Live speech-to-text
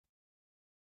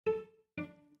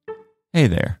Hey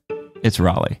there, it's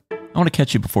Raleigh. I want to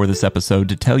catch you before this episode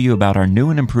to tell you about our new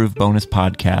and improved bonus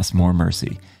podcast, More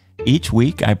Mercy. Each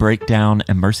week, I break down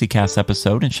a MercyCast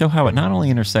episode and show how it not only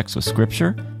intersects with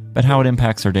Scripture, but how it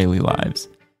impacts our daily lives.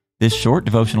 This short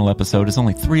devotional episode is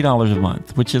only $3 a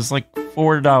month, which is like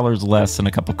 $4 less than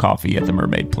a cup of coffee at the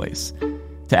Mermaid Place.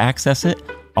 To access it,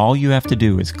 all you have to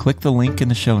do is click the link in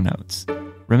the show notes.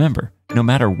 Remember, no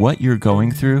matter what you're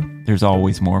going through, there's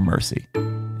always more mercy.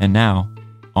 And now,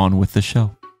 on with the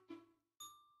show.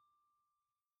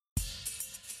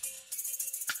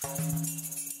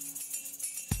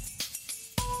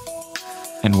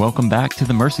 And welcome back to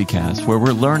the MercyCast, where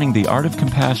we're learning the art of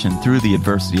compassion through the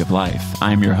adversity of life.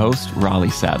 I'm your host, Raleigh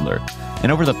Sadler.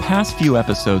 And over the past few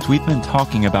episodes, we've been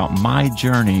talking about my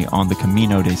journey on the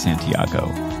Camino de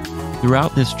Santiago.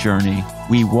 Throughout this journey,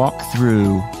 we walk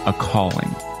through a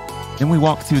calling. Then we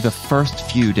walk through the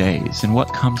first few days and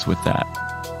what comes with that.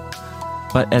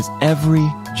 But as every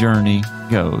journey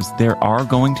goes, there are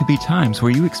going to be times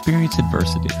where you experience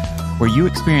adversity, where you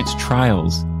experience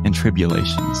trials and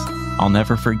tribulations. I'll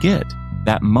never forget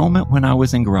that moment when I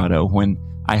was in Grotto, when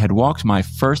I had walked my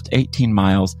first 18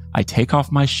 miles, I take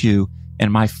off my shoe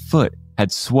and my foot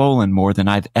had swollen more than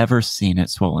I've ever seen it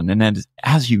swollen. And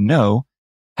as you know,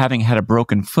 having had a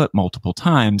broken foot multiple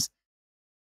times,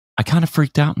 I kind of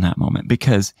freaked out in that moment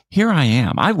because here I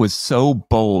am. I was so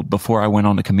bold before I went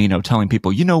on the Camino telling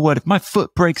people, you know what, if my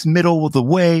foot breaks middle of the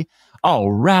way, I'll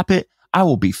wrap it, I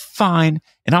will be fine,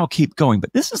 and I'll keep going.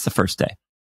 But this is the first day.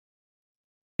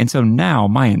 And so now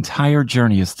my entire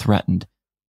journey is threatened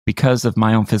because of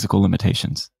my own physical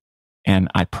limitations. And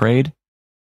I prayed,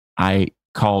 I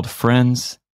called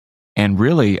friends, and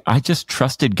really I just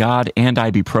trusted God and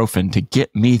ibuprofen to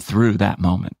get me through that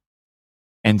moment.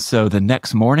 And so the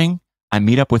next morning, I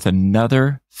meet up with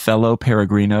another fellow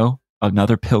peregrino,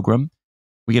 another pilgrim.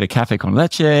 We get a cafe con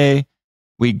leche.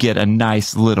 We get a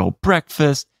nice little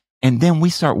breakfast. And then we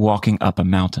start walking up a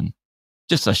mountain,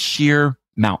 just a sheer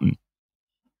mountain.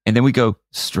 And then we go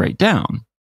straight down.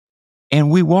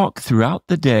 And we walk throughout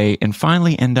the day and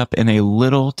finally end up in a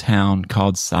little town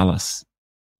called Salas.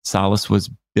 Salas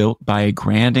was built by a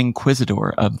grand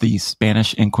inquisitor of the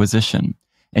Spanish Inquisition.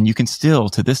 And you can still,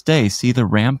 to this day, see the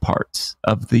ramparts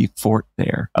of the fort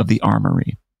there, of the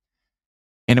armory.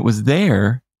 And it was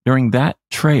there, during that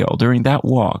trail, during that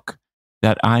walk,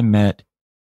 that I met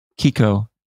Kiko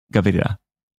Gavira.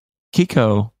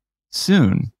 Kiko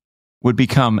soon would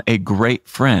become a great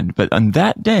friend. But on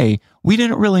that day, we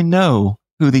didn't really know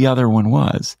who the other one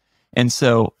was. And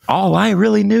so all I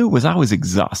really knew was I was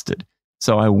exhausted.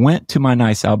 So I went to my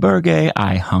nice albergue,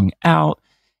 I hung out,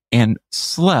 and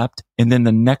slept. And then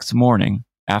the next morning,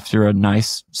 after a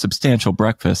nice, substantial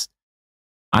breakfast,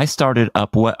 I started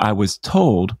up what I was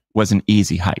told was an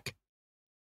easy hike.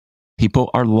 People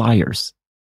are liars.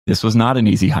 This was not an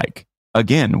easy hike.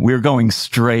 Again, we're going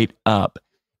straight up.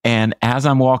 And as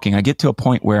I'm walking, I get to a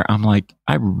point where I'm like,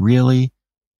 I really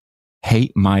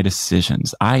hate my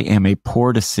decisions. I am a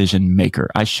poor decision maker.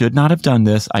 I should not have done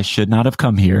this. I should not have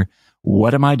come here.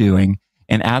 What am I doing?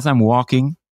 And as I'm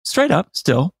walking straight up,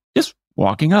 still, just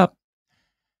walking up,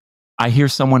 I hear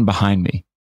someone behind me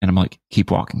and I'm like,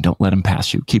 keep walking. Don't let him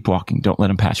pass you. Keep walking. Don't let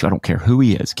him pass you. I don't care who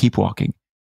he is. Keep walking.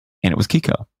 And it was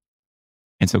Kiko.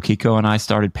 And so Kiko and I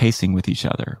started pacing with each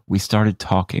other. We started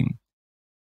talking.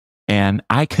 And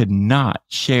I could not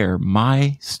share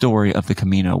my story of the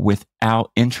Camino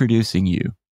without introducing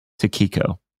you to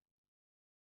Kiko.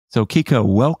 So Kiko,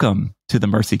 welcome to the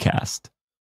MercyCast.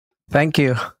 Thank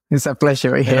you. It's a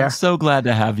pleasure here. I'm so glad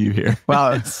to have you here.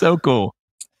 Wow. It's so cool.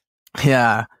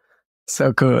 Yeah.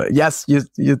 So cool. Yes,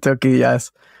 you took it.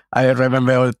 Yes. I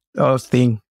remember all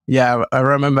things. Yeah. I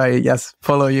remember, yes,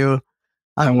 follow you.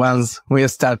 And once we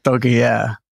start talking,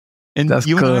 yeah. And that's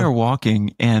you cool. and I are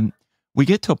walking and we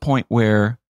get to a point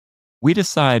where we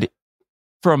decide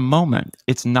for a moment,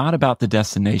 it's not about the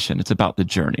destination. It's about the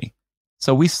journey.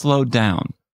 So we slowed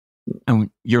down. And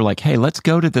you're like, hey, let's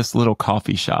go to this little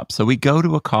coffee shop. So we go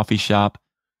to a coffee shop.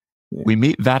 We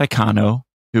meet Vaticano,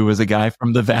 who was a guy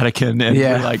from the Vatican. And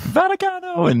we're like,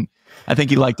 Vaticano. And I think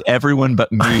he liked everyone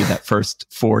but me that first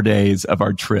 4 days of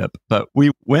our trip. But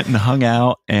we went and hung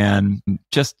out and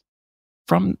just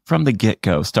from the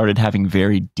get-go started having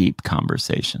very deep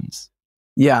conversations.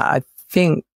 Yeah, I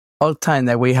think all time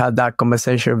that we had that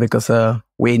conversation because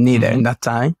we needed in that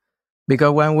time.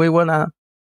 Because when we want to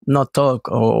not talk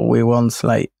or we want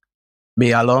like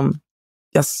be alone,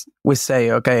 just we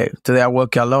say, okay, today I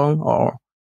walk alone, or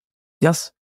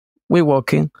just we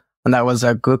walking. And that was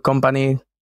a good company.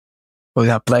 We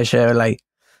had pleasure, like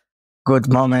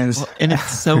good moments. Well, and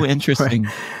it's so interesting.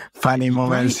 Funny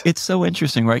moments. Right? It's so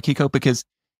interesting, right, Kiko? Because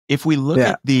if we look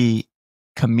at the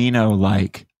Camino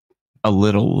like a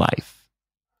little life,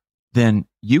 then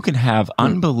you can have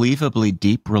unbelievably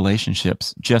deep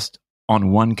relationships just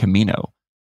on one Camino.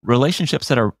 Relationships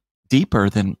that are deeper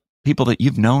than people that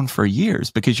you've known for years,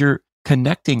 because you're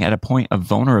connecting at a point of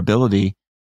vulnerability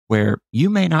where you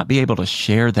may not be able to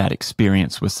share that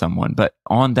experience with someone. But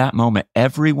on that moment,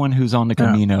 everyone who's on the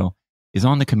Camino is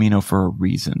on the Camino for a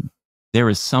reason. There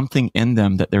is something in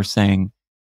them that they're saying,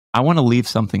 I want to leave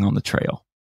something on the trail.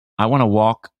 I want to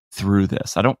walk through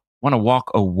this. I don't want to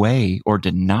walk away or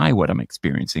deny what I'm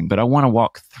experiencing, but I want to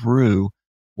walk through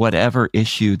whatever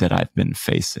issue that I've been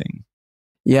facing.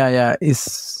 Yeah.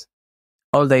 It's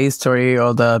all the history,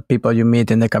 all the people you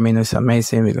meet in the Camino is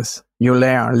amazing because you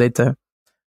learn later.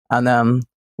 And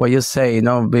what you say, in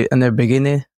the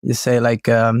beginning, you say like,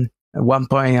 at one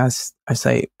point I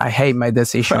say, I hate my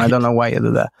decision. Right. I don't know why I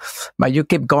do that. But you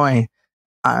keep going.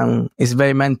 And it's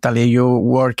very mentally, you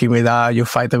working with that, you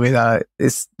fighting with that.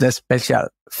 It's the special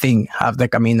thing of the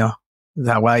Camino.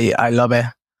 That's why I love it.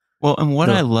 Well, and what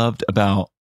I loved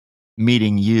about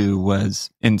meeting you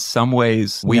was in some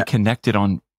ways we connected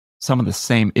on some of the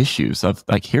same issues of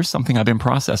like, here's something I've been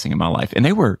processing in my life. And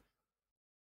they were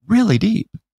really deep.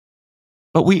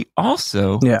 But we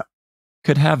also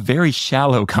could have very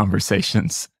shallow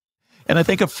conversations. And I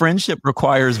think a friendship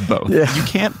requires both. Yeah. You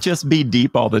can't just be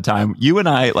deep all the time. You and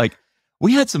I,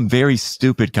 we had some very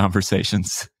stupid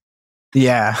conversations.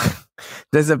 Yeah.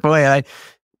 There's a point.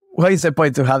 What is the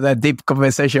point to have that deep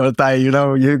conversation all the time?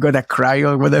 You're going to cry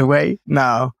all the way?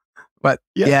 No. But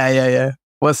yeah.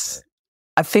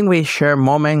 I think we share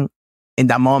moment in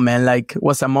that moment,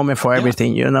 was a moment for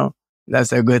everything,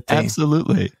 That's a good thing.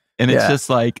 Absolutely. And it's just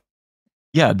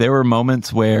there were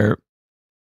moments where,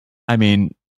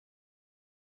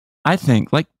 I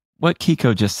think like what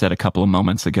Kiko just said a couple of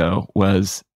moments ago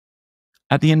was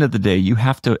at the end of the day,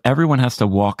 everyone has to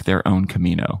walk their own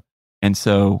Camino. And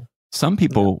so some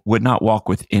people would not walk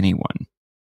with anyone.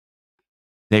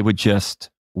 They would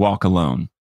just walk alone.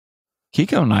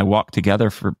 Kiko and I walked together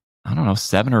for,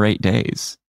 7 or 8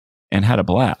 days and had a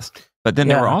blast. But then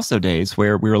there were also days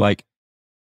where we were like,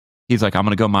 he's like, I'm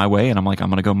going to go my way. And I'm like, I'm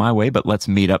going to go my way, but let's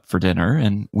meet up for dinner.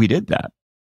 And we did that.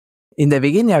 In the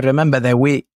beginning, I remember that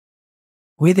we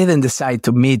didn't decide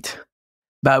to meet,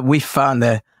 but we found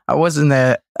that I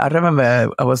remember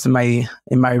I was in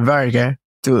my burger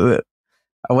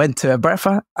I went to a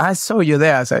breakfast. I saw you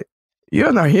there. I said,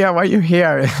 you're not here. Why are you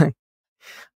here?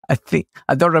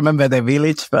 I don't remember the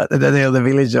village, but the name of the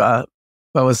village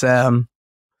was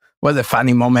a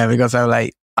funny moment because I was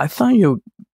like, I thought you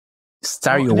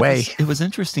start your way. It was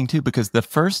interesting too, because the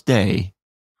first day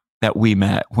that we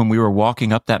met, when we were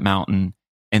walking up that mountain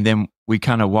and then we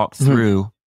kind of walked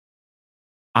through,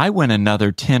 I went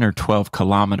another 10 or 12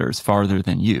 kilometers farther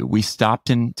than you. We stopped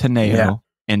in Teneo,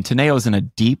 and Teneo is in a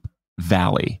deep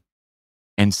valley.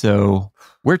 And so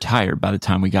we're tired by the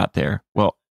time we got there.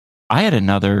 Well, I had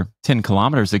another 10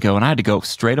 kilometers to go, and I had to go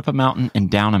straight up a mountain and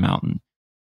down a mountain.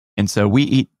 And so we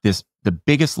eat the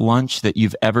biggest lunch that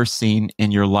you've ever seen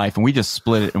in your life. And we just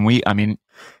split it. And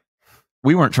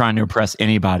we weren't trying to impress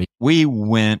anybody. We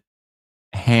went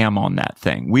ham on that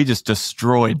thing. We just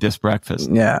destroyed this breakfast.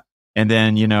 Yeah. And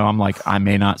then, I'm like, I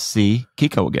may not see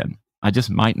Kiko again. I just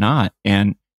might not.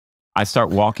 And I start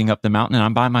walking up the mountain and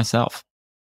I'm by myself.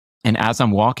 And as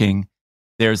I'm walking,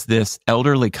 there's this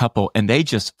elderly couple and they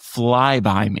just fly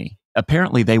by me.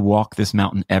 Apparently they walk this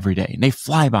mountain every day and they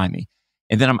fly by me.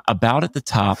 And then I'm about at the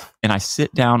top and I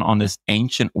sit down on this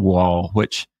ancient wall,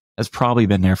 which has probably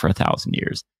been there for 1,000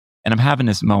 years. And I'm having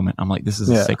this moment. I'm like, this is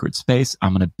a sacred space.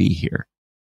 I'm going to be here.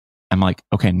 I'm like,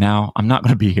 okay, now I'm not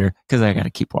going to be here because I got to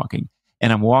keep walking.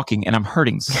 And I'm walking and I'm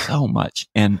hurting so much.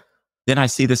 And then I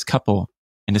see this couple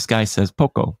and this guy says,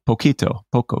 poquito.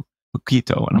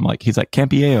 And I'm like, he's like,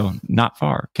 Campeao, not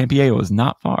far. Campeao is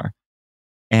not far.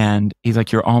 And he's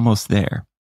like, you're almost there.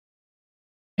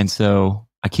 And so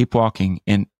I keep walking.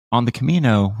 And on the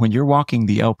Camino, when you're walking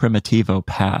the El Primitivo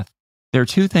path, there are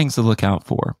two things to look out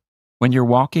for. When you're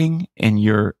walking and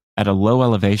you're at a low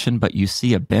elevation, but you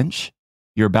see a bench,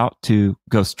 you're about to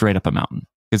go straight up a mountain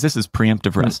because this is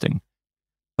preemptive resting.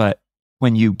 But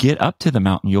when you get up to the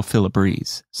mountain, you'll feel a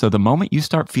breeze. So the moment you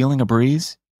start feeling a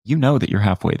breeze, you know that you're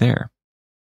halfway there.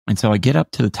 And so I get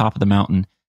up to the top of the mountain. And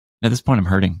at this point, I'm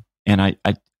hurting. And I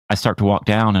start to walk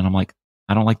down and I'm like,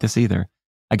 I don't like this either.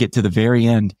 I get to the very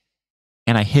end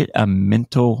and I hit a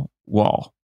mental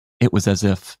wall. It was as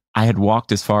if I had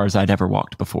walked as far as I'd ever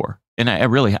walked before. And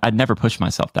I'd never pushed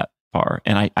myself that far.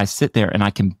 And I sit there and I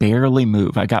can barely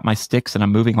move. I got my sticks and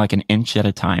I'm moving like an inch at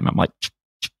a time. I'm like,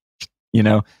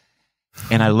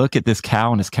 And I look at this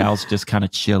cow, and this cow's just kind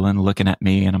of chilling, looking at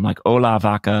me. And I'm like, hola,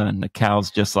 vaca. And the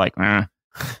cow's just like, "Meh."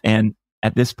 And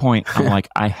at this point, I'm like,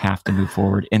 I have to move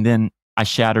forward. And then I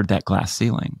shattered that glass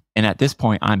ceiling. And at this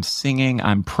point, I'm singing,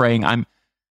 I'm praying,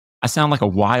 I sound like a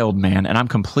wild man, and I'm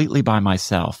completely by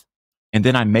myself. And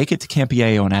then I make it to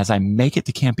Campeao. And as I make it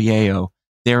to Campeao,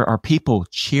 there are people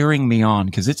cheering me on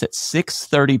because it's at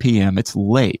 6:30 p.m. It's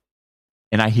late.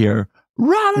 And I hear,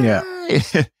 Ronnie!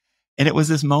 Yeah. And it was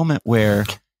this moment where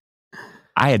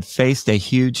I had faced a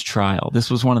huge trial.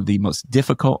 This was one of the most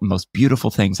difficult and most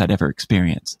beautiful things I'd ever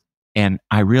experienced. And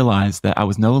I realized that I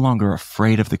was no longer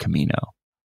afraid of the Camino,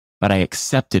 but I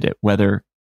accepted it, whether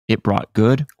it brought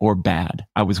good or bad.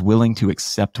 I was willing to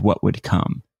accept what would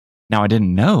come. Now, I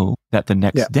didn't know that the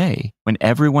next day, when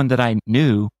everyone that I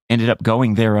knew ended up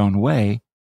going their own way,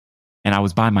 and I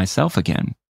was by myself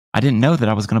again, I didn't know that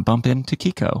I was going to bump into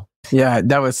Kiko. Yeah,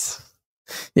 that was...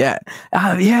 Yeah.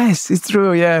 Yes, it's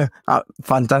true. Yeah.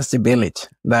 Fantastic village.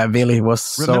 That village was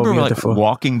so beautiful. Like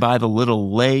walking by the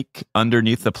little lake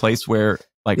underneath the place where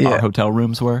our hotel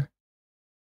rooms were.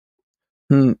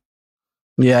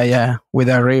 Yeah. With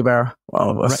a river.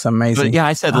 Oh, it was amazing. But yeah,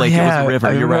 I said lake. It was a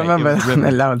river. You're right. It was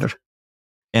a river.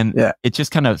 And it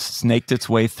just kind of snaked its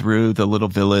way through the little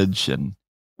village. And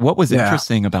what was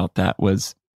interesting about that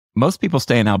was most people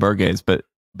stay in albergues, but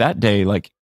that day,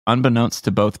 unbeknownst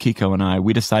to both Kiko and I,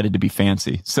 we decided to be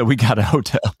fancy. So we got a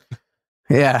hotel.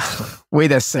 Yeah. We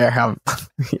just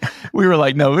we were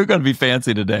like, no, we're going to be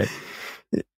fancy today.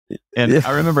 And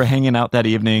I remember hanging out that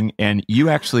evening, and you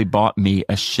actually bought me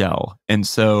a shell. And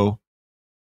so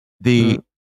the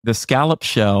scallop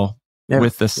shell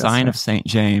with the sign of St.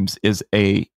 James is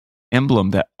a emblem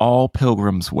that all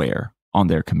pilgrims wear on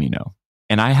their Camino.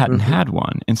 And I hadn't had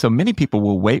one. And so many people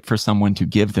will wait for someone to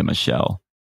give them a shell.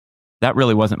 That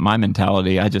really wasn't my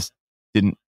mentality. I just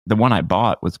didn't. The one I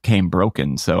bought came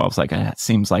broken. So I was like, that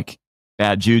seems like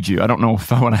bad juju. I don't know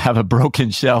if I want to have a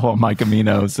broken shell on my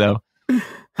Camino. So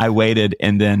I waited,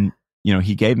 and then,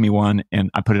 he gave me one, and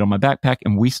I put it on my backpack,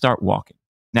 and we start walking.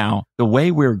 Now, the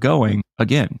way we're going,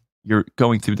 again, you're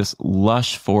going through this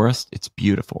lush forest. It's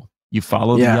beautiful. You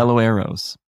follow the yellow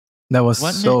arrows. That was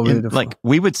so beautiful. And,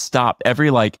 we would stop every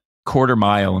quarter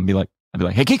mile and I'd be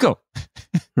like, hey, Kiko,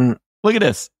 look at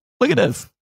this. Look at this.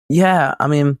 Yeah, I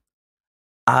mean,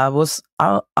 I'm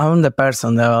the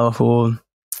person who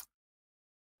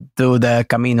do the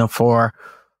Camino for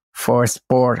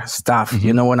sport stuff.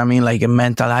 You know what I mean? Like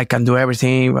mental, I can do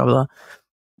everything, blah, blah.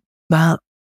 But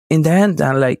in the end,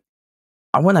 I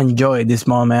want to enjoy this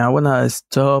moment. I want to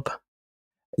stop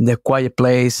in the quiet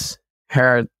place,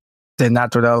 hear the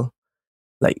natural,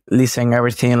 listen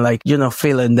everything,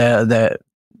 feeling the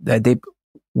deep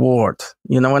word.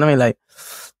 You know what I mean?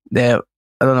 I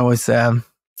don't know, it's the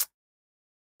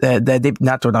deep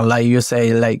natural, you say,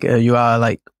 you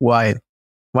are wild.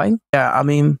 Why? Yeah, I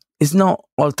mean, it's not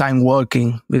all time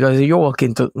walking, because if you're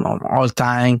walking all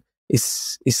time,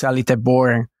 it's a little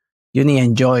boring. You need to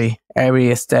enjoy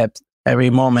every step, every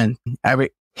moment, every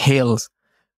hills.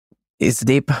 It's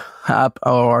deep up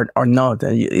or not.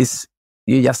 You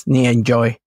just need to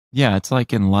enjoy. Yeah, it's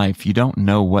like in life, you don't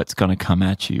know what's going to come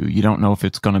at you. You don't know if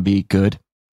it's going to be good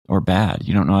or bad.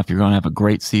 You don't know if you're going to have a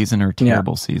great season or a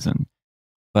terrible season.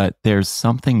 But there's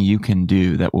something you can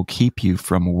do that will keep you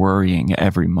from worrying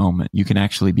every moment. You can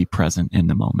actually be present in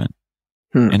the moment.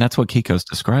 And that's what Kiko's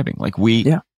describing.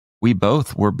 We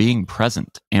both were being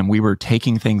present, and we were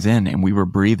taking things in, and we were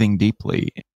breathing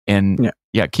deeply. And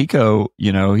Kiko,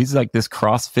 he's like this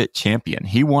CrossFit champion.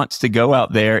 He wants to go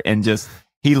out there and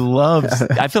he loves,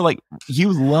 I feel like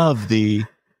you love the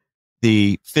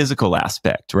physical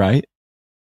aspect, right?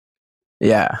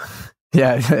 Yeah.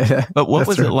 But what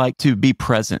was it like to be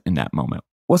present in that moment?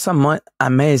 It was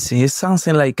amazing. It's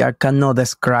something I cannot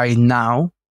describe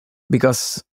now,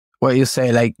 because what you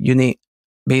say, you need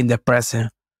be in the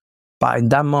present. But in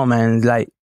that moment,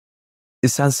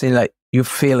 it's something you're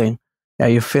feeling. Yeah,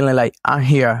 you're feeling I'm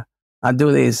here. I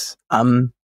do this.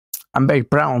 I'm very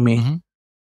proud of me.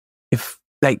 If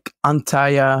I'm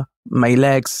tired, my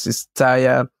legs is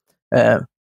tired.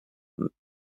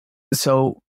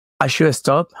 So I should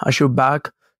stop. I should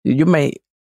back. You may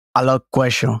a lot of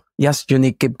question. Yes, you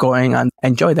need to keep going and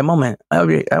enjoy the moment. I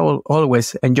will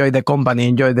always enjoy the company,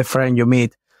 enjoy the friend you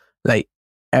meet,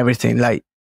 everything.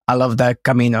 I love that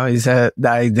Camino.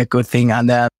 That is the good thing.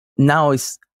 And now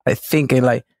I think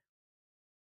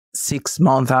 6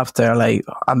 months after,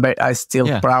 I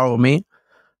still proud of me,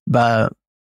 but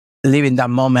living that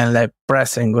moment,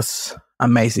 present, was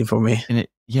amazing for me. And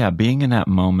being in that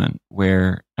moment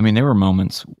where, there were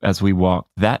moments as we walked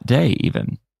that day,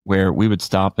 even where we would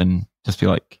stop and just be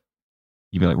like,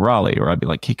 you'd be like, Raleigh, or I'd be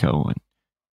like, Kiko, and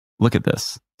look at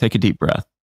this. Take a deep breath.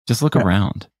 Just look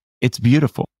around. It's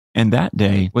beautiful. And that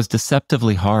day was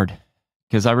deceptively hard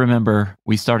because I remember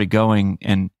we started going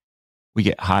and we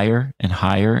get higher and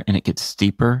higher and it gets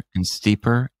steeper and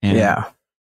steeper. And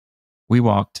we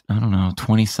walked, I don't know,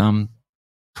 20 some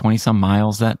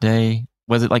miles that day.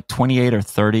 Was it like 28 or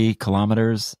 30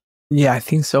 kilometers? Yeah, I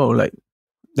think so. Like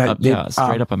that.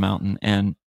 Straight up a mountain.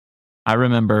 And I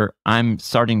remember I'm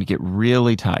starting to get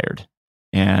really tired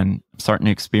and starting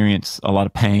to experience a lot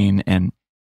of pain. And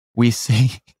we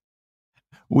see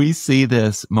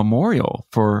this memorial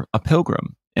for a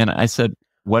pilgrim. And I said,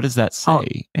 what does that say?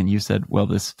 Oh. And you said, well,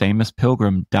 this famous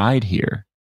pilgrim died here.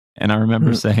 And I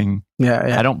remember saying,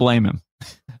 I don't blame him.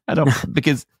 I don't,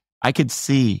 because I could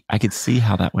see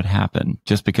how that would happen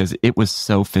just because it was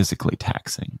so physically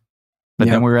taxing. But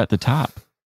then we were at the top.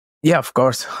 Yeah, of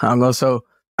course. And also,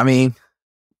 I mean,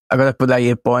 I gotta put that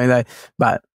in point,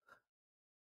 but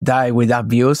die with that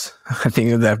views, I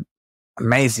think they're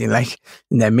amazing, like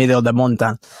in the middle of the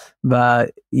mountain.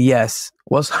 But yes,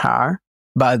 was hard,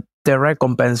 but the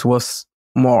recompense was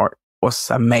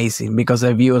amazing because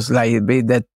the views, like be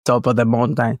the top of the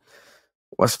mountain,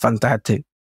 was fantastic.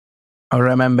 I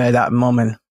remember that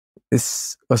moment.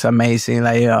 This was amazing.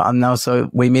 Like, and also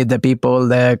we meet the people,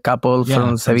 the couple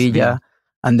from Sevilla,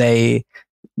 and they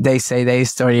say their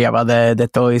story about the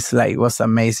toys. Like, it was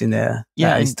amazing. The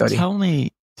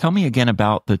story. Tell me again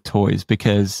about the toys,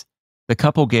 because the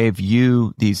couple gave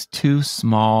you these two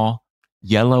small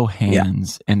yellow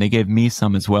hands, and they gave me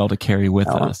some as well to carry with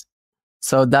us.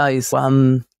 So that is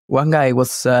one guy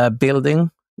was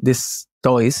building these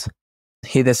toys.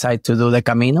 He decided to do the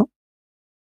Camino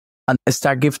and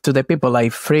start give to the people,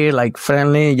 like free, like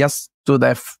friendly, just to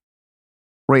the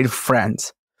real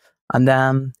friends. And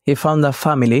then he found a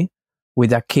family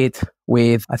with a kid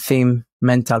with, I think,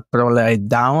 mental problem, like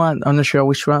Down. I'm not sure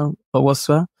which one it was,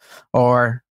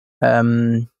 or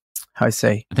how I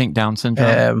say? I think Down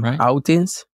syndrome, right?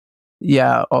 Outings.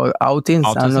 Yeah, or outings.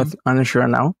 I'm not sure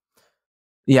now.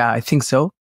 Yeah, I think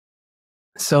so.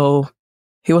 So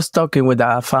he was talking with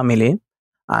a family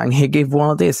and he gave one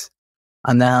of these.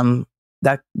 And then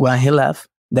that when he left,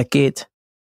 the kid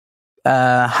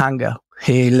hung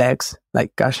his legs,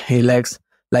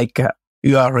 like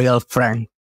you are a real friend.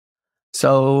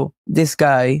 So this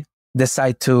guy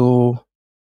decided to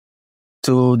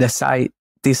decide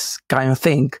this kind of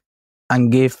thing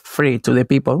and give free to the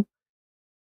people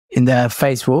in the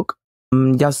Facebook.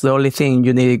 Just the only thing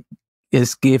you need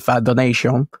is give a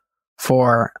donation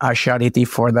for a charity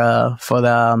for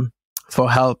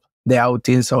help the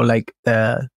outings, or like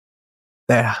the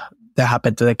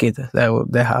happen to the kid,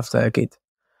 they have the kid.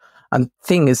 And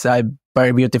thing is a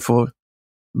very beautiful,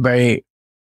 very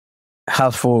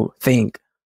helpful thing.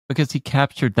 Because he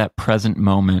captured that present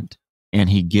moment and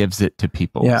he gives it to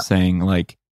people, saying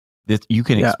like, this, you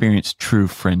can experience true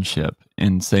friendship,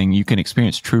 and saying you can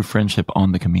experience true friendship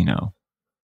on the Camino.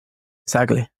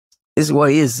 Exactly. This is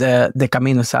what is the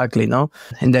Camino exactly, no?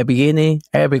 In the beginning,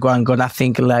 everyone gonna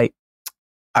think like,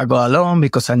 I go alone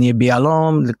because I need to be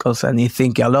alone, because I need to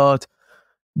think a lot.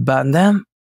 But then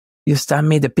you start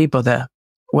meet the people that,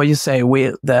 what you say,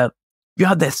 you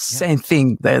have the same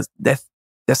thing, the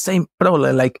same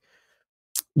problem, like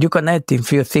you connect in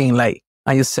few things, like,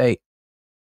 and you say,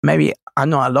 maybe I'm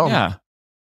not alone. Yeah.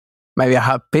 Maybe I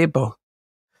have people.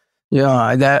 You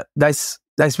know, that's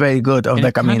very good of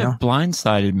the Camino. It kind of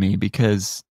blindsided me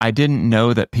because I didn't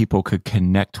know that people could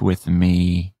connect with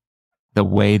me the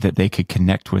way that they could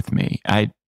connect with me.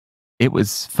 It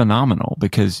was phenomenal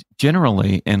because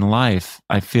generally in life,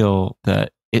 I feel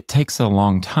that it takes a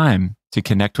long time to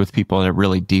connect with people at a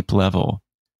really deep level.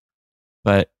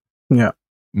 But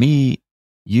me,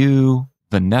 you,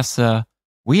 Vanessa,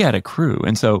 we had a crew.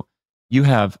 And so you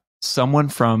have someone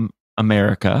from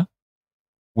America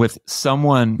with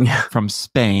someone from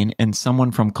Spain and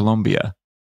someone from Colombia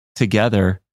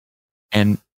together.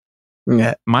 And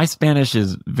my Spanish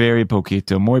is very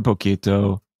poquito, muy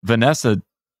poquito. Vanessa,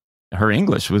 her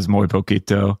English was muy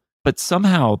poquito. But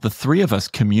somehow the three of us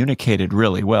communicated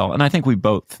really well. And I think we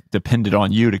both depended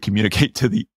on you to communicate to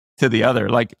the other.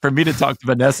 Like for me to talk to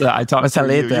Vanessa, I talked to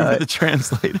you were the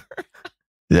translator.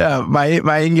 Yeah,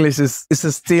 my English is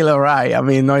still all right. I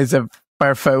mean, no, it's a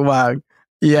perfect one.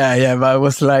 Yeah, but I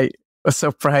was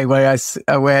surprised when I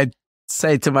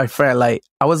say to my friend, like,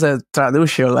 I was a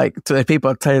traducer, like, to the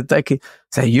people,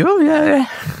 say, you? Yeah.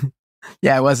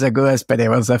 Yeah, it was a good experience.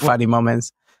 It was a funny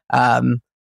moments. And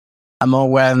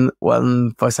more when,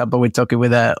 for example, we're talking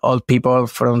with the old people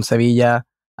from Sevilla,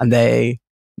 and they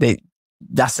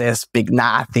just speak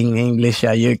nothing English.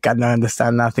 You cannot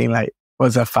understand nothing. Like,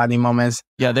 was a funny moments.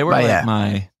 Yeah, they were like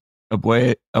my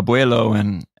abuelo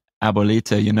and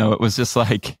abuelita, you know. It was just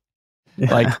like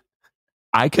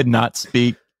I could not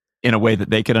speak in a way that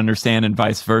they could understand and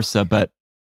vice versa. But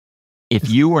if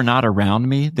you were not around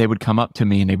me, they would come up to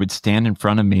me and they would stand in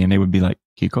front of me and they would be like,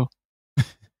 Kiko?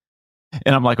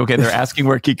 And I'm like, okay, they're asking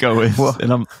where Kiko is.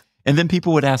 Well, and then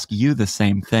people would ask you the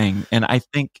same thing. And I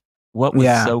think what was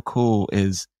so cool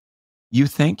is you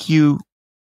think you're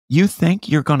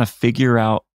going to figure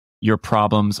out your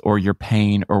problems or your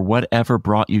pain or whatever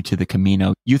brought you to the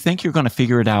Camino. You think you're going to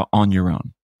figure it out on your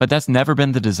own. But that's never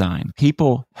been the design.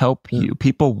 People help you.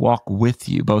 People walk with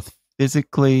you, both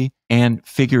physically and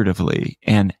figuratively,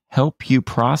 and help you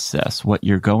process what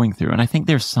you're going through. And I think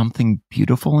there's something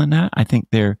beautiful in that. I think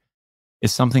there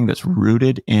is something that's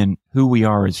rooted in who we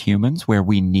are as humans, where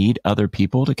we need other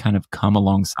people to kind of come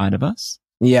alongside of us.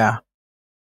 Yeah.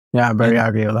 Yeah, very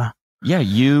agree with that. Yeah,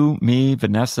 you, me,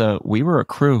 Vanessa, we were a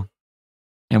crew.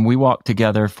 And we walked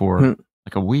together for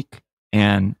like a week.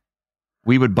 And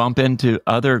we would bump into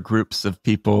other groups of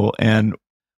people, and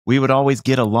we would always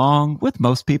get along with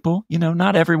most people. You know,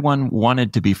 not everyone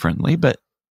wanted to be friendly, but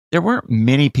there weren't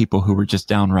many people who were just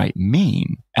downright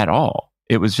mean at all.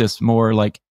 It was just more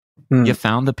like you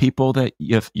found the people that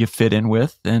you fit in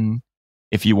with. And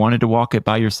if you wanted to walk it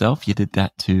by yourself, you did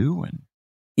that too. And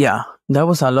yeah, that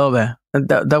was, I love it.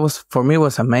 That was, for me,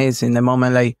 was amazing. The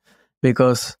moment, like,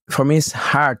 because for me, it's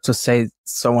hard to say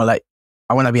someone like,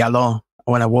 I want to be alone.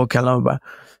 I want to walk alone. But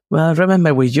well, I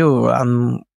remember with you,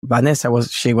 Vanessa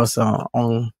she was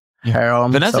on her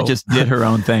own. Vanessa just did her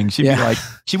own thing. She'd be like,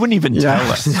 she wouldn't even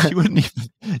tell us. She wouldn't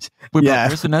even. We're like,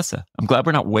 where's Vanessa? I'm glad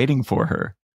we're not waiting for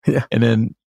her. Yeah. And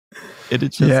then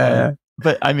it's just like,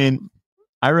 but I mean,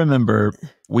 I remember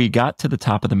we got to the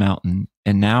top of the mountain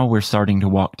and now we're starting to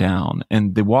walk down.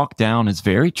 And the walk down is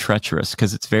very treacherous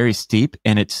because it's very steep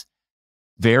and it's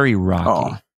very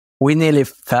rocky. Oh. We nearly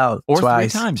fell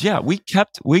twice. 3 times. Yeah, we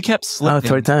kept slipping.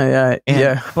 3 times.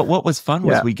 Yeah. But what was fun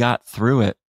was we got through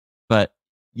it. But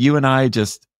you and I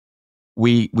just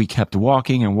we kept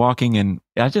walking and walking, and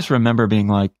I just remember being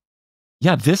like,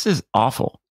 "Yeah, this is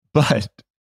awful." But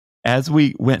as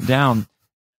we went down,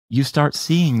 you start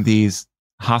seeing these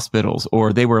hospitals,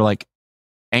 or they were like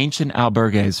ancient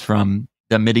albergues from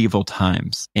the medieval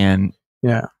times, and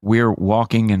we're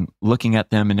walking and looking at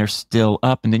them and they're still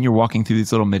up. And then you're walking through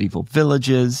these little medieval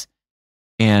villages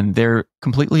and they're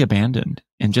completely abandoned,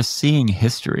 and just seeing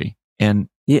history. And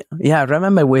I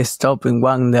remember we stopped in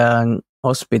one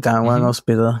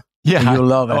hospital. Yeah. And you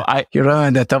love it. You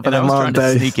run at the top of the mountain. I was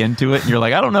trying to sneak into it and you're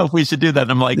like, I don't know if we should do that.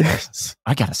 And I'm like,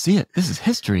 I got to see it. This is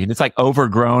history. And it's like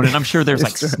overgrown. And I'm sure there's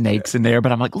like snakes in there,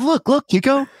 but I'm like, look,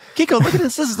 Kiko, look at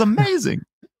this. This is amazing.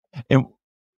 And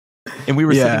we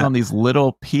were sitting on these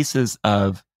little pieces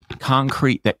of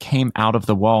concrete that came out of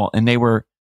the wall, and they were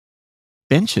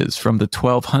benches from the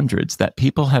 1200s that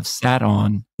people have sat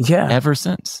on ever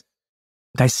since.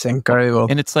 That's incredible.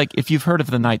 And it's like, if you've heard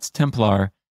of the Knights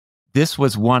Templar, this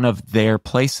was one of their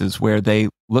places where they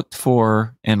looked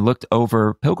for and looked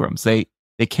over pilgrims. They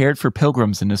cared for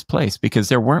pilgrims in this place because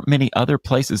there weren't many other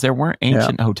places. There weren't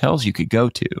ancient hotels you could go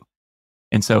to.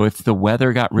 And so if the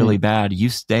weather got really bad, you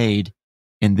stayed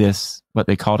in this, what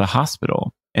they called a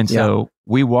hospital. And so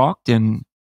we walked along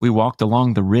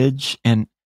the ridge. And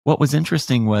what was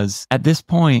interesting was, at this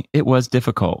point, it was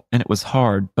difficult and it was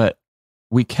hard, but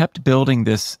we kept building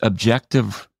this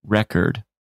objective record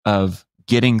of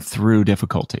getting through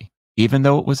difficulty. Even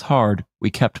though it was hard, we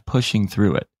kept pushing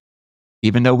through it.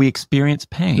 Even though we experienced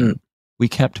pain, we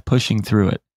kept pushing through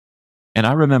it. And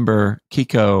I remember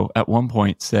Kiko at one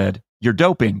point said, "You're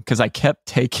doping," because I kept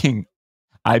taking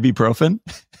ibuprofen.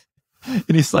 And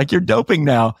he's like, "You're doping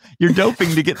now. You're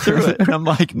doping to get through it." And I'm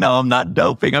like, "No, I'm not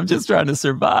doping. I'm just trying to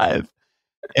survive."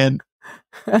 And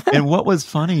what was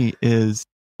funny is,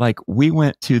 like, we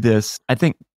went to this, I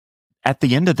think at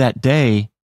the end of that day,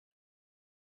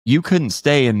 you couldn't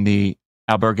stay in the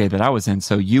albergue that I was in.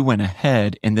 So you went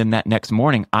ahead. And then that next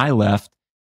morning I left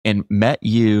and met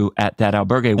you at that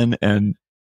albergue. And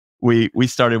we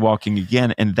started walking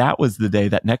again. And that was the day,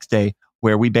 that next day,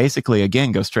 where we basically,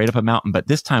 again, go straight up a mountain, but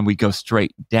this time we go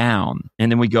straight down.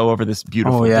 And then we go over this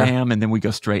beautiful dam, and then we go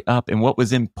straight up. And what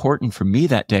was important for me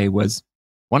that day was,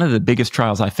 one of the biggest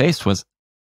trials I faced was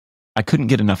I couldn't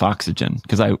get enough oxygen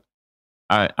because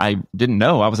I didn't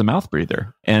know I was a mouth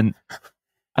breather. And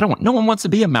no one wants to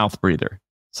be a mouth breather.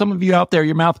 Some of you out there,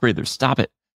 you're mouth breathers. Stop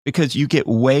it. Because you get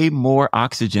way more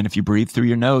oxygen if you breathe through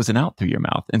your nose and out through your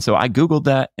mouth. And so I Googled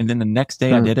that. And then the next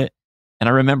day I did it. And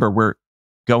I remember we're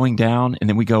going down and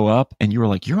then we go up, and you were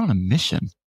like, "You're on a mission.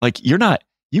 Like, you're not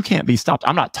you can't be stopped.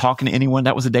 I'm not talking to anyone.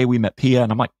 That was the day we met Pia.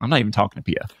 And I'm like, I'm not even talking to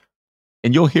Pia.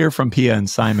 And you'll hear from Pia and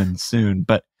Simon soon.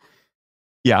 But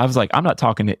yeah, I was like, I'm not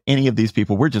talking to any of these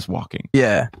people. We're just walking.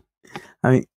 Yeah.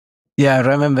 I mean, yeah, I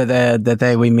remember the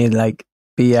day we meet like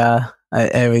Pia,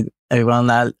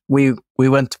 everyone. We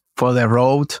went for the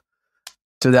road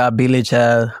to the village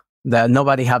that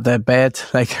nobody had their bed.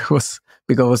 Like it was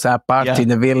because it was a party in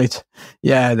the village.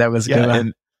 Yeah, that was good.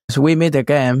 And so we meet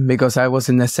again because I was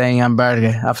in the same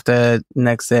albergue after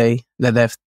next day,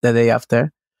 the day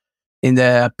after, in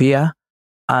the Pia,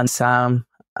 and Sam,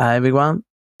 everyone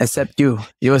except you.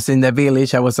 You was in the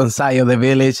village. I was on side of the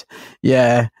village.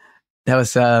 Yeah, that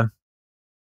was that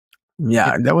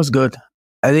was good.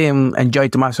 I didn't enjoy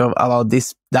too much about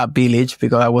that village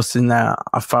because I was in a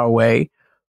far away.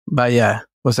 But yeah, it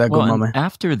was a good moment.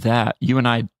 After that, you and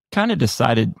I kind of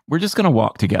decided we're just going to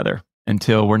walk together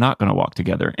until we're not going to walk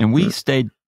together. And we stayed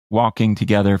walking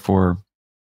together for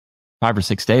 5 or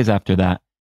 6 days after that.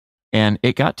 And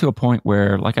it got to a point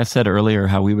where, like I said earlier,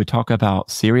 how we would talk about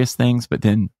serious things, but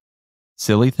then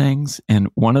silly things. And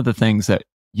one of the things that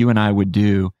you and I would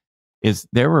do is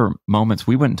there were moments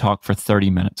we wouldn't talk for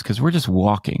 30 minutes because we're just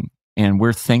walking and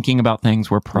we're thinking about things.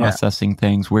 We're processing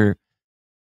things. We're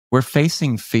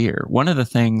facing fear. One of the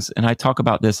things, and I talk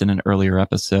about this in an earlier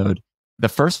episode, the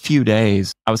first few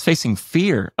days, I was facing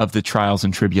fear of the trials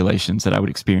and tribulations that I would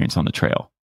experience on the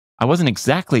trail. I wasn't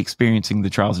exactly experiencing the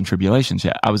trials and tribulations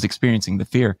yet. I was experiencing the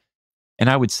fear. And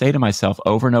I would say to myself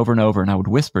over and over and over, and I would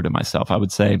whisper to myself, I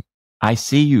would say, I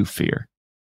see you, fear.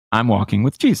 I'm walking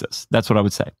with Jesus. That's what I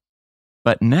would say.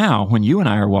 But now, when you and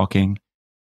I are walking,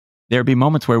 there'd be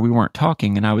moments where we weren't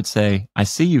talking, and I would say, I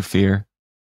see you, fear.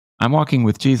 I'm walking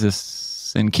with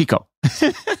Jesus and Kiko.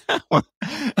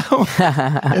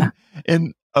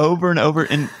 and over and over.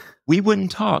 And we wouldn't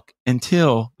talk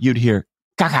until you'd hear,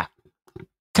 Kaka,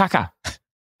 Kaka.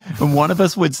 And one of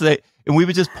us would say, and we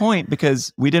would just point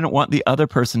because we didn't want the other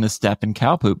person to step in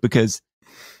cow poop because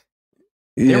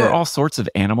there were all sorts of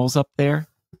animals up there.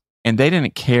 And they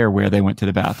didn't care where they went to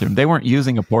the bathroom. They weren't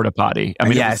using a porta potty. I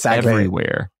mean, it was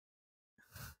everywhere.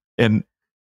 And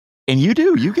you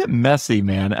get messy,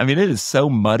 man. I mean, it is so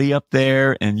muddy up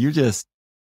there and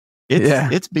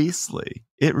it's beastly.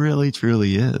 It really,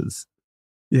 truly is.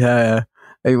 Yeah.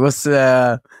 It was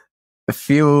a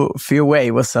few way.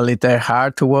 It was a little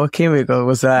hard to walk in because it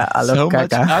was a lot of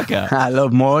caca. A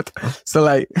lot more. So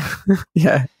like,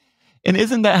 yeah. And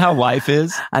isn't that how life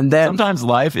is? And then sometimes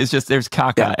life is just, there's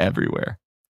caca everywhere.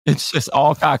 It's just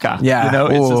all caca. Yeah. You know,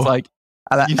 it's just like,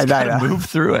 you just gotta move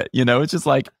through it. You know, it's just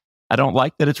like, I don't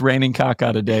like that it's raining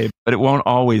caca today, but it won't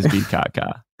always be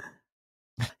caca.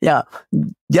 Yeah.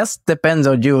 Just depends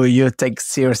on you. You take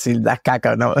seriously that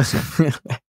caca. No,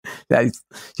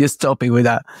 you stop it with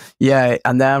that. Yeah.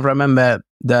 And then I remember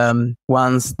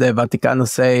once the Vaticano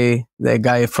say, the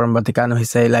guy from Vaticano, he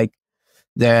say like,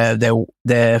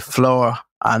 the floor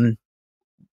and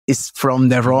it's from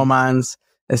the Romans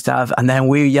and stuff, and then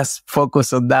we just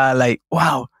focus on that, like,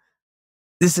 wow,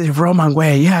 this is Roman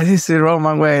way. Yeah, this is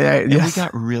Roman way. And we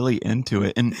got really into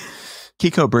it. And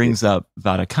Kiko brings up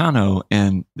Vaticano,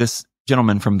 and this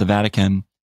gentleman from the Vatican,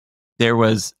 there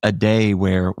was a day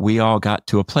where we all got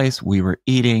to a place, we were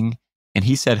eating, and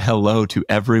he said hello to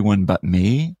everyone but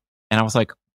me. And I was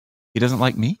like, he doesn't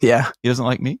like me? Yeah. He doesn't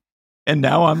like me? And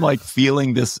now I'm like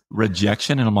feeling this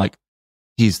rejection, and I'm like,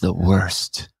 he's the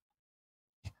worst.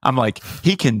 I'm like,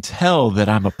 he can tell that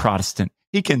I'm a Protestant.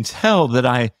 He can tell that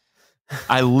I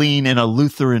lean in a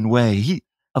Lutheran way.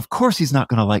 Of course he's not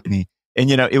going to like me. And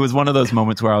you know, it was one of those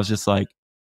moments where I was just like,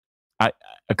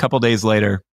 a couple days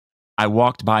later, I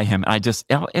walked by him, and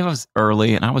it was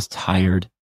early and I was tired,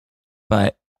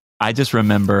 but I just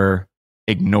remember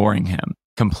ignoring him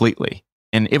completely.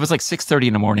 And it was like 6:30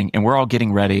 in the morning, and we're all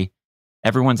getting ready.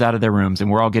 Everyone's out of their rooms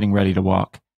and we're all getting ready to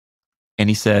walk. And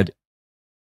he said,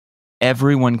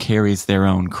 everyone carries their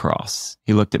own cross.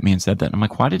 He looked at me and said that. And I'm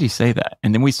like, why did he say that?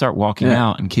 And then we start walking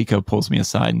out, and Kiko pulls me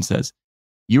aside and says,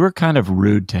 you were kind of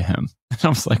rude to him. And I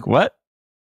was like, what?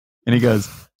 And he goes,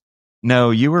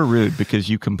 no, you were rude because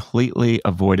you completely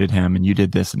avoided him and you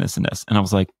did this and this and this. And I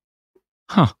was like,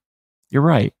 huh, you're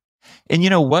right. And you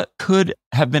know what could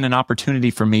have been an opportunity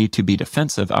for me to be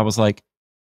defensive? I was like,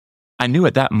 I knew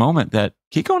at that moment that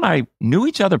Kiko and I knew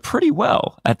each other pretty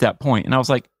well at that point. And I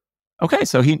was like, okay,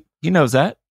 so he knows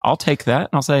that. I'll take that. And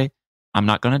I'll say, I'm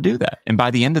not going to do that. And by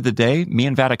the end of the day, me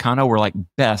and Vaticano were like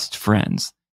best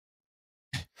friends.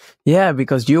 Yeah,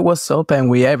 because you was open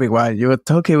with everyone. You were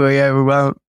talking with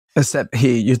everyone except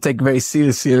he. You take very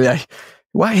seriously. Like,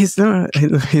 why he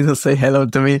don't say hello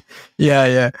to me?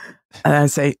 Yeah. And I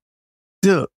say,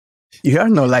 dude, you are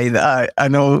not like that. I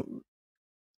know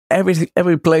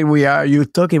every place we are, you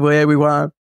talking with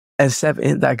everyone except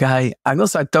that guy. And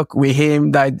also I talked with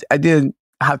him that I didn't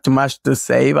have too much to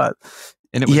say, but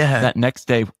and it was that next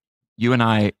day, you and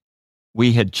I,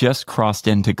 we had just crossed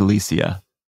into Galicia,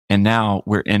 and now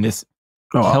we're in this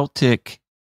Celtic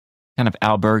kind of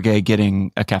albergue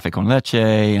getting a cafe con leche,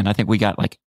 and I think we got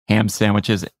like ham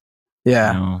sandwiches.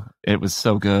 Yeah. You know, it was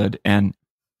so good. And,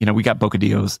 you know, we got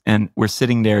bocadillos, and we're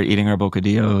sitting there eating our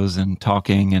bocadillos and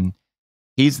talking, and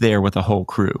he's there with a whole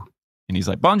crew. And he's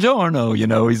like, buongiorno, you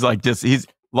know, he's like, he's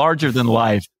larger than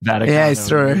life. Vatican. Yeah, it's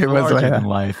true. He was larger than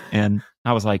life. And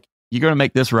I was like, you're going to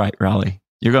make this right, Raleigh.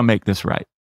 You're going to make this right.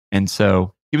 And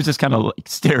so he was just kind of like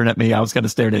staring at me. I was kind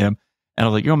of staring at him. And I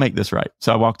was like, you're going to make this right.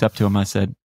 So I walked up to him. I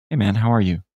said, hey, man, how are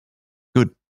you? Good.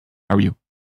 How are you?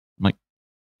 I'm like,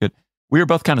 good. We were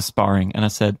both kind of sparring. And I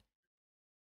said,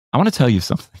 I want to tell you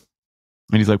something.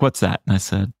 And he's like, what's that? And I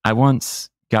said, I once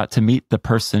got to meet the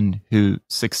person who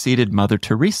succeeded Mother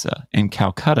Teresa in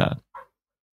Calcutta.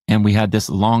 And we had this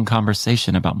long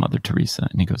conversation about Mother Teresa.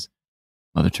 And he goes,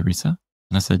 Mother Teresa?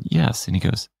 And I said, yes. And he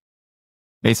goes,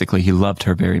 basically, he loved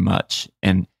her very much.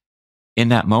 And in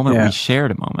that moment, we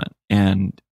shared a moment.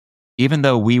 And even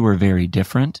though we were very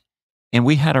different and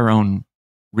we had our own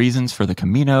reasons for the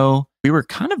Camino, we were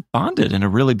kind of bonded in a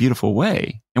really beautiful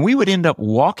way. And we would end up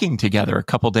walking together a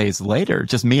couple days later,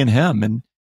 just me and him. And,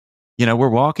 you know, we're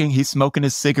walking, he's smoking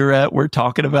his cigarette, we're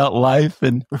talking about life.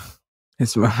 And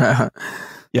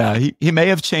yeah, he may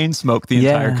have chain smoked the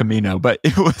entire Camino, but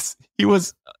he was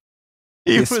amazing.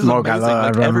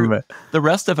 Like the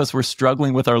rest of us were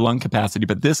struggling with our lung capacity,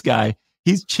 but this guy,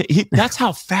 that's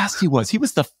how fast he was. He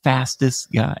was the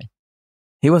fastest guy.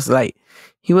 He was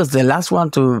the last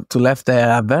one to left the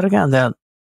albergue, and then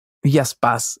he just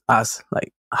passed us.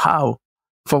 Like, how?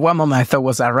 For one moment, I thought it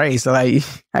was a race. Like,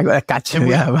 I gotta catch him.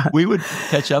 We would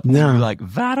catch up and we'd be like,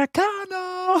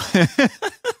 Vaticano!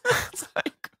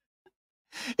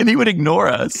 And he would ignore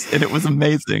us, and it was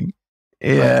amazing.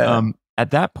 Yeah. But,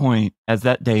 at that point, as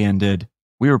that day ended,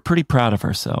 we were pretty proud of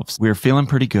ourselves. We were feeling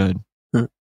pretty good.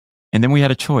 And then we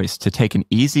had a choice to take an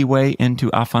easy way into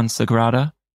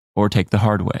Afonsagrada or take the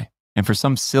hard way. And for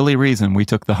some silly reason, we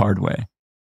took the hard way.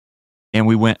 And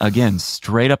we went, again,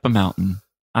 straight up a mountain.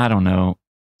 I don't know.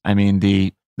 I mean,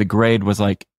 the grade was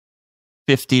like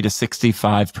 50 to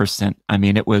 65%. I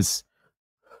mean, it was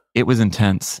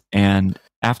intense. And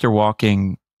after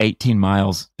walking 18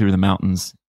 miles through the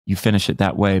mountains, you finish it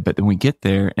that way. But then we get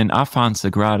there, and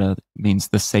Afonsagrada means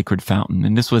the sacred fountain.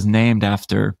 And this was named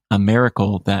after a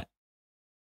miracle that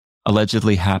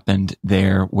allegedly happened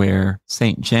there, where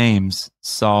St. James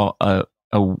saw a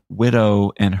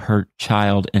widow and her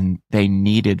child, and they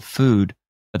needed food,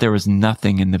 but there was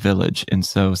nothing in the village. And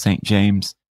so St.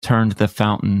 James turned the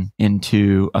fountain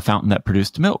into a fountain that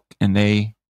produced milk, and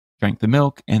they drank the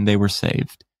milk and they were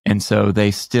saved. And so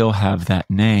they still have that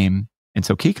name. And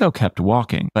so Kiko kept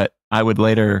walking, but I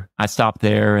stopped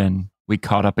there and we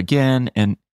caught up again.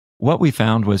 And what we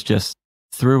found was just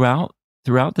throughout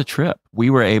the trip, we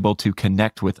were able to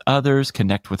connect with others,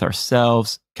 connect with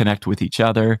ourselves, connect with each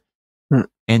other.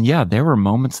 And yeah, there were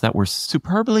moments that were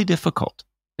superbly difficult.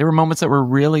 There were moments that were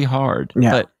really hard,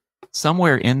 but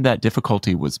somewhere in that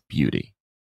difficulty was beauty.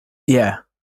 Yeah,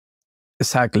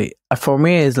 exactly. For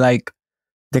me, it's like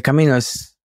the Camino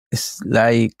is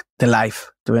like the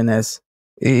life, to be honest.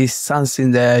 It's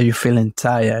something that you're feeling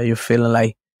tired. You're feeling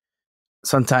like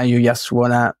sometimes you just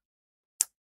want to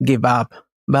give up.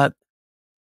 But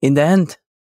in the end,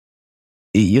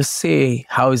 you see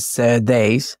how it's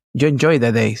days. You enjoy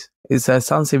the days. It's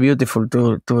something beautiful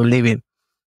to live in.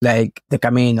 Like the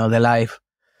Camino, the life.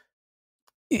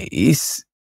 It's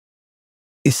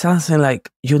something like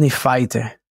unified,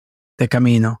 the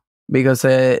Camino. Because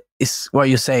it's what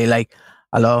you say, like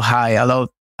a lot high, a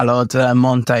lot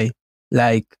mountain.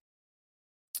 Like,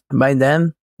 by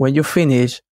then, when you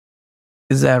finish,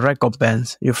 it's a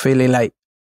recompense. You're feeling like,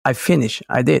 I finished,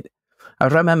 I did. I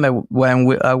remember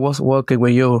when I was walking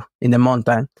with you in the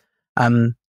mountain,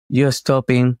 you stop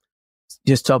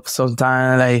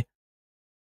sometime, like,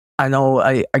 I know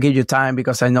I give you time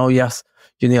because I know, yes,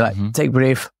 you need like take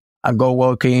breath and go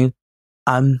walking.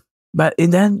 But in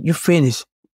the end, you finish.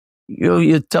 You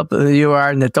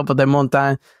are in the top of the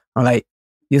mountain, and like,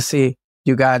 you see,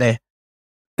 you got it.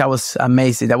 That was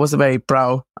amazing. That was very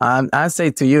proud. I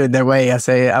say to you in the way, I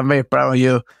say, I'm very proud of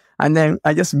you. And then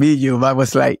I just meet you, but I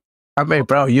was like, I'm very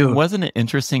proud of you. Wasn't it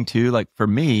interesting too? Like for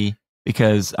me,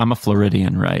 because I'm a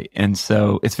Floridian, right? And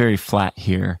so it's very flat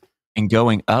here. And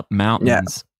going up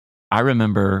mountains, I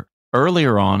remember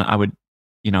earlier on, I would,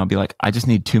 I'd be like, I just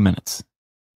need 2 minutes.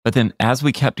 But then as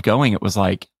we kept going, it was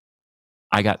like,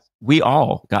 we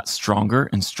all got stronger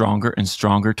and stronger and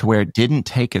stronger to where it didn't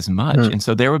take as much. And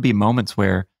so there would be moments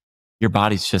where your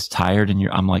body's just tired and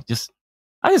I'm like,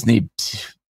 I just need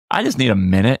a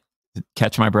minute to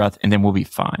catch my breath and then we'll be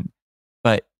fine.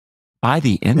 But by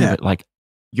the end of it, like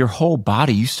your whole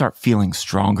body, you start feeling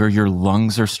stronger. Your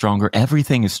lungs are stronger.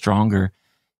 Everything is stronger.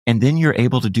 And then you're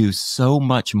able to do so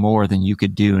much more than you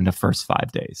could do in the first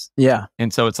 5 days. Yeah.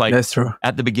 And so it's like, that's true.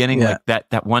 At the beginning, like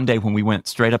that one day when we went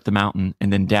straight up the mountain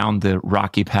and then down the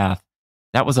rocky path,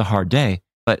 that was a hard day.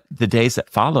 But the days that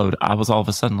followed, I was all of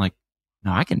a sudden like,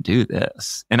 no, I can do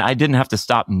this. And I didn't have to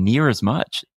stop near as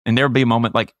much. And there would be a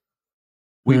moment like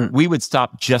we would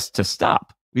stop just to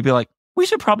stop. We'd be like, we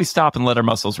should probably stop and let our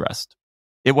muscles rest.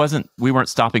 We weren't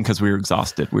stopping because we were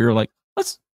exhausted. We were like,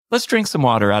 let's drink some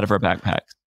water out of our backpacks.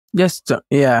 Just,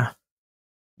 You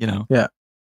know? Yeah.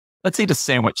 Let's eat a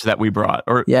sandwich that we brought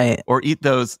or eat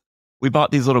those. We bought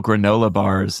these little granola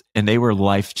bars and they were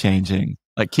life-changing.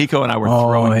 Like Kiko and I were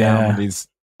throwing down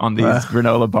on these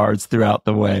granola bars throughout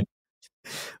the way.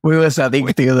 We was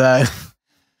addicted to that.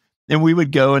 And we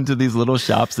would go into these little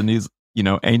shops in these,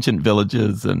 ancient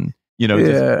villages and,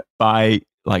 just buy,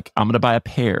 like, I'm going to buy a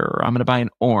pear or I'm going to buy an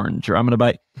orange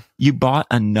or you bought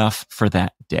enough for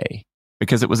that day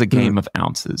because it was a game of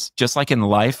ounces. Just like in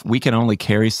life, we can only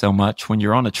carry so much. When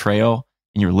you're on a trail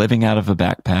and you're living out of a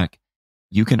backpack,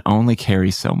 you can only carry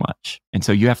so much. And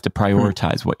so you have to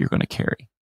prioritize what you're going to carry.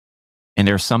 And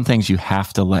there are some things you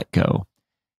have to let go.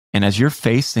 And as you're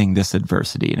facing this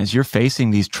adversity and as you're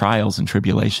facing these trials and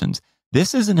tribulations,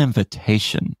 this is an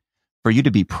invitation for you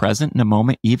to be present in a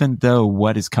moment, even though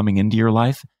what is coming into your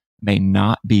life may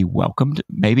not be welcomed.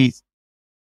 Maybe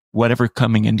whatever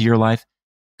coming into your life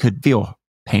could feel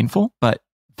painful, but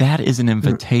that is an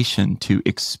invitation to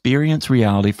experience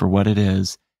reality for what it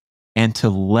is and to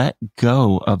let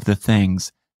go of the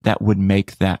things that would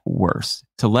make that worse,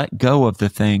 to let go of the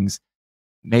things.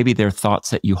 Maybe they're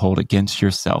thoughts that you hold against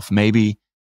yourself. Maybe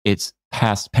it's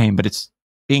past pain, but it's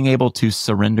being able to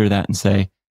surrender that and say,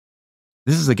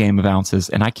 this is a game of ounces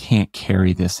and I can't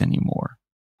carry this anymore.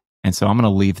 And so I'm going to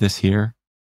leave this here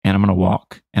and I'm going to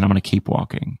walk and I'm going to keep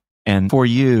walking. And for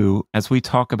you, as we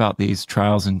talk about these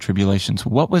trials and tribulations,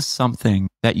 what was something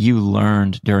that you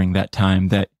learned during that time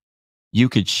that you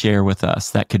could share with us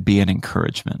that could be an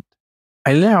encouragement?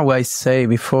 I learned what I say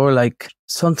before, like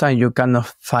sometimes you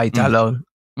cannot fight alone.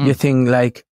 You think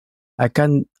like, I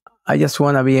just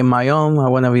want to be in my own. I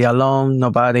want to be alone.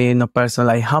 Nobody, no person.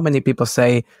 Like how many people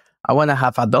say, I want to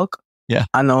have a dog. Yeah.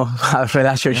 I know have a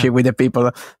relationship with the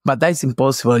people, but that's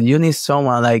impossible. You need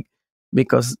someone like,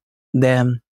 because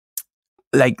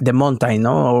like the mountain,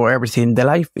 or everything, the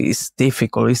life is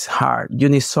difficult. It's hard. You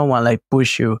need someone like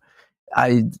push you.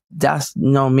 That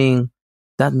don't mean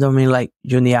like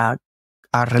you need a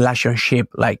relationship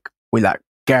like with a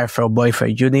girlfriend,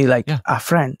 boyfriend. You need like a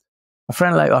friend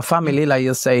like a family. Like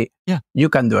you say, you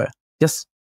can do it. Just,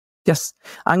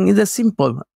 and it's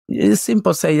simple. It's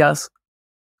simple. Say just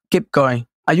keep going.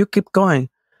 And you keep going.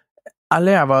 I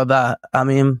learned about that. I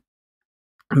mean,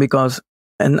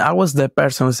 and I was the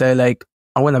person who say like,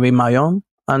 I want to be my own.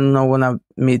 I don't want to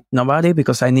meet nobody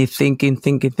because I need thinking.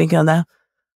 And then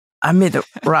I met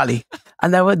Raleigh.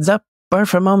 And that was that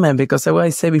perfect moment because what I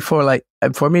said before, like,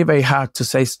 for me, very hard to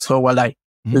say so like,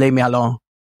 leave me alone.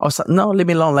 Or so, no, leave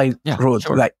me alone, like, rude.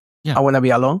 Sure. Like, I want to be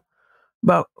alone.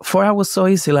 But for I was so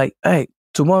easy, like, hey,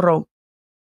 tomorrow,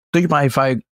 do you mind if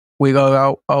we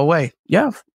go away?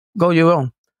 Yeah, go you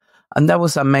on. And that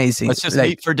was amazing. Let's just like,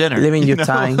 meet for dinner. Living your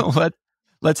time.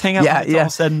 Let's hang out when it's all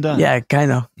said and done. Yeah,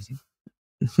 kind of.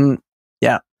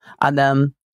 Yeah. And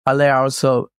then I learned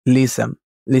also listen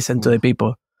to the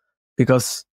people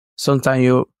because sometimes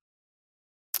you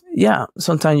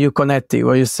connect it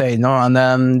what you say, no? And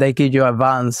then they give you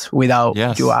advice without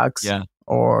you ask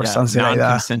or something like that.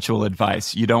 Non-consensual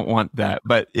advice. You don't want that.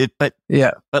 But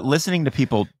listening to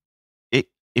people,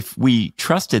 if we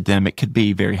trusted them, it could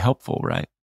be very helpful, right?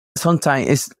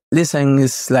 Sometimes listening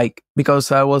is like, because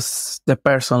I was the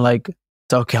person like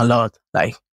talking a lot,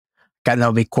 like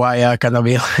cannot be quiet, cannot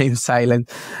be in silent,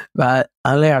 but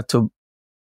I learned to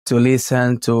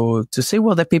listen, to see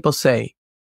what the people say.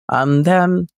 And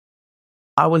then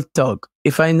I will talk.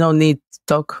 If I no need to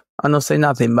talk, I don't say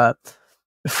nothing, but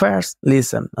first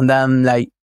listen. And then like,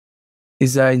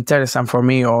 is interesting for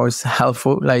me or it's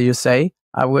helpful, like you say,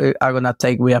 I'm going to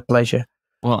take with a pleasure.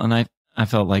 Well, and I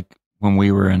felt like when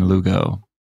we were in Lugo,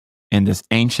 in this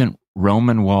ancient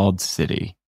Roman walled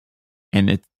city,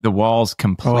 and the walls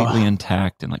completely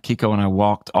intact. And like Kiko and I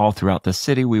walked all throughout the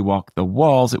city. We walked the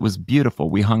walls. It was beautiful.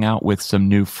 We hung out with some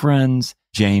new friends,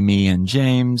 Jamie and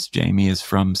James. Jamie is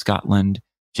from Scotland.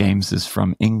 James is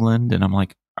from England. And I'm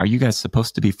like, are you guys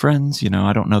supposed to be friends?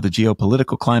 I don't know the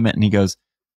geopolitical climate. And he goes,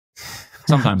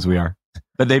 sometimes we are,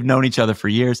 but they've known each other for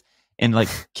years. And like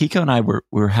Kiko and I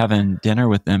were having dinner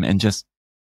with them, and just,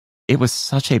 it was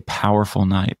such a powerful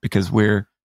night because we're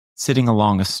sitting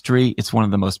along a street. It's one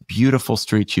of the most beautiful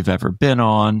streets you've ever been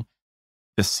on.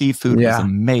 The seafood was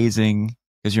amazing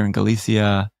because you're in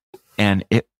Galicia, and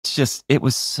it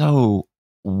was so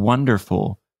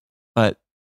wonderful. But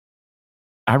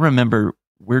I remember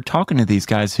we're talking to these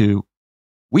guys who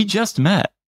we just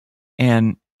met,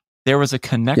 and there was a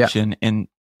connection, and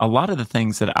a lot of the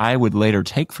things that I would later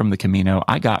take from the Camino,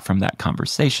 I got from that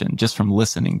conversation, just from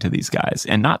listening to these guys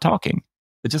and not talking,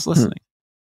 but just listening.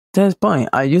 That's the point.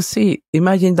 You see,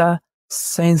 imagine that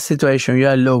same situation. You're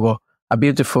at Lugo, a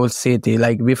beautiful city,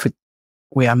 like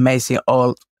we amazing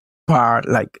old part,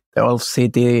 like the old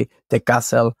city, the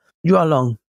castle. You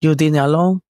alone. You dinner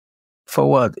alone. For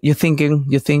what? You're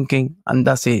thinking, and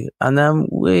that's it. And then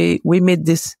we meet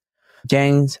this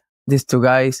James, these two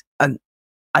guys, and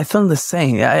I felt the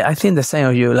same. I think the same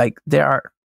of you. Like they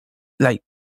are, like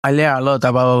I learn a lot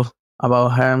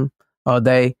about him or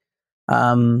they.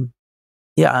 I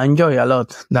enjoy a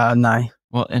lot that night.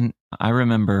 Well, and I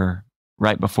remember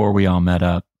right before we all met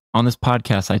up on this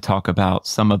podcast, I talk about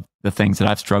some of the things that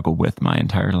I've struggled with my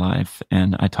entire life,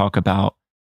 and I talk about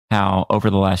how over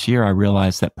the last year I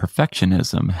realized that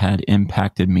perfectionism had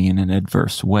impacted me in an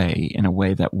adverse way, in a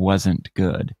way that wasn't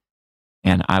good.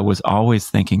 And I was always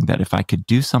thinking that if I could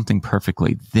do something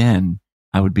perfectly, then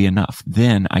I would be enough.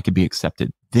 Then I could be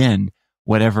accepted. Then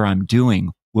whatever I'm doing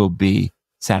will be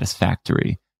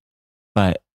satisfactory.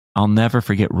 But I'll never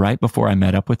forget, right before I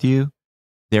met up with you,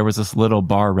 there was this little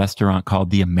bar restaurant called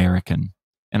The American.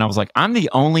 And I was like, I'm the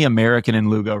only American in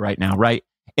Lugo right now, right?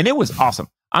 And it was awesome.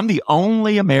 I'm the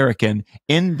only American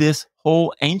in this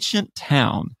whole ancient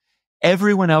town.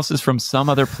 Everyone else is from some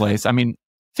other place. I mean,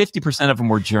 50% of them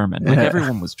were German. Like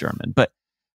everyone was German. But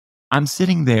I'm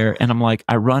sitting there and I'm like,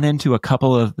 I run into a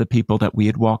couple of the people that we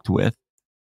had walked with.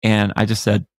 And I just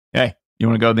said, hey, you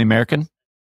want to go to The American?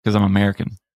 Because I'm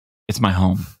American. It's my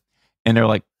home. And they're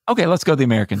like, okay, let's go to The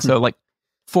American. So like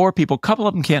 4 people, a couple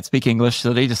of them can't speak English.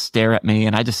 So they just stare at me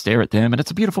and I just stare at them. And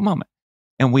it's a beautiful moment.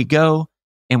 And we go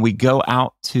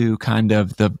out to kind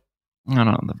of the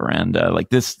veranda, like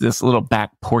this little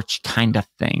back porch kind of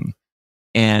thing.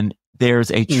 And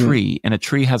there's a tree, and the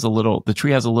tree has a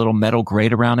little metal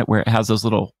grate around it where it has those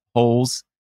little holes.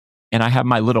 And I have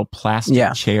my little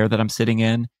plastic chair that I'm sitting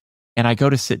in, and I go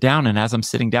to sit down. And as I'm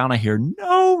sitting down, I hear,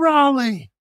 "No,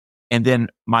 Raleigh." And then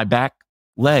my back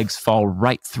legs fall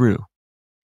right through.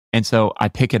 And so I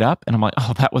pick it up and I'm like,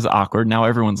 oh, that was awkward. Now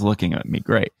everyone's looking at me.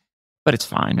 Great. But it's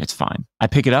fine. It's fine. I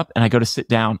pick it up and I go to sit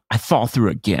down. I fall through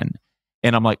again.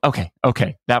 And I'm like, okay,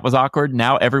 that was awkward.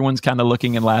 Now everyone's kind of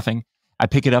looking and laughing. I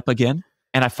pick it up again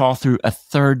and I fall through a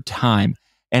third time.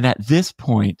 And at this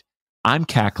point, I'm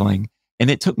cackling. And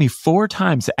it took me 4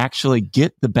 times to actually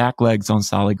get the back legs on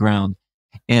solid ground.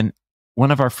 And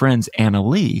one of our friends, Anna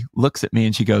Lee, looks at me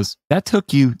and she goes, that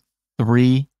took you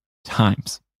 3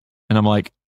 times. And I'm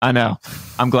like, I know.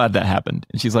 I'm glad that happened.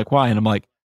 And she's like, why? And I'm like,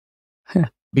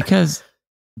 because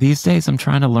these days I'm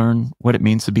trying to learn what it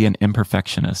means to be an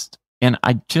imperfectionist. And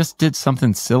I just did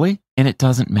something silly and it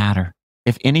doesn't matter.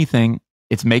 If anything,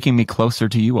 it's making me closer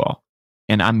to you all.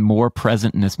 And I'm more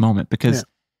present in this moment because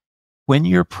when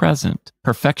you're present,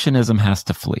 perfectionism has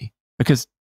to flee. Because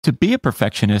to be a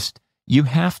perfectionist, you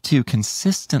have to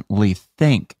consistently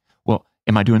think, well,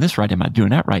 am I doing this right? Am I doing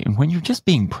that right? And when you're just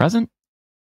being present,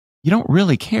 you don't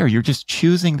really care. You're just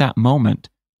choosing that moment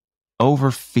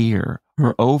over fear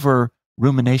or over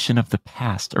rumination of the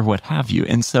past or what have you.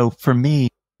 And so for me,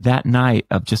 that night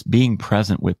of just being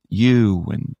present with you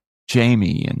and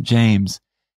Jamie and James,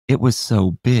 it was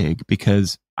so big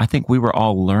because I think we were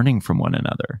all learning from one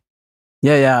another.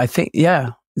 Yeah, I think,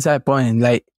 it's that point.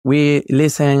 Like we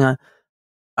listen,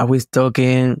 we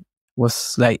talking,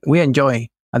 was like, we enjoy.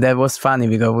 And that was funny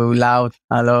because we laughed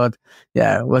a lot.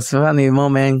 Yeah, it was a funny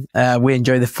moment. We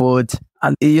enjoy the food.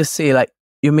 And you see, like,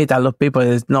 you meet a lot of people.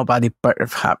 There's nobody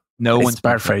perfect. No one's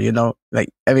perfect, you know? Like,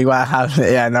 everyone has, no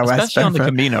one's perfect. Especially on the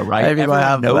Camino, right? Everyone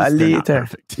have a liter.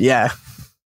 Yeah.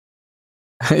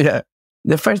 Yeah.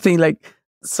 The first thing, like,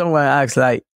 someone asks,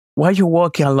 like, why are you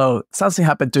walking alone? Something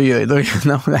happened to you, you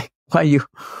know? Like, why you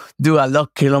do a lot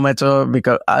of kilometers?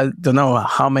 Because I don't know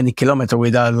how many kilometers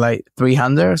we done, like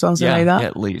 300 or something like that? Yeah,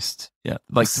 at least. Yeah,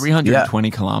 like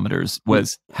 320 kilometers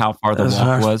was how far the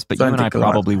walk was. But you and I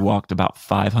probably walked about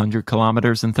 500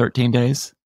 kilometers in 13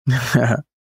 days.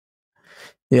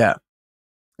 Yeah.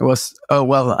 It was,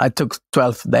 I took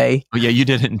 12th day. Oh yeah, you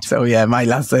didn't. So yeah, my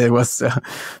last day was a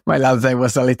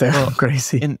little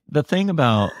crazy. And the thing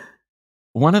about,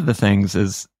 one of the things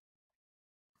is,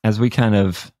 as we kind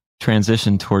of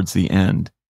transitioned towards the end,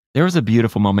 there was a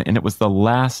beautiful moment, and it was the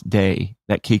last day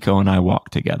that Kiko and I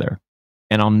walked together.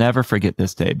 And I'll never forget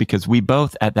this day, because we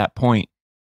both, at that point,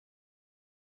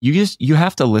 you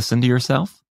have to listen to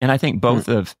yourself. And I think both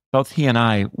he and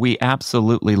I, we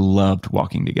absolutely loved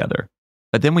walking together.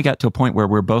 But then we got to a point where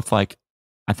we're both like,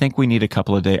 I think we need a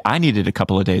couple of days. I needed a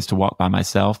couple of days to walk by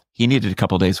myself. He needed a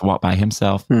couple of days to walk by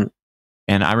himself.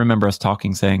 And I remember us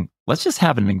talking, saying, let's just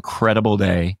have an incredible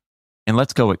day and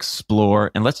let's go explore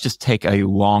and let's just take a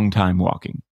long time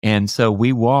walking. And so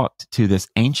we walked to this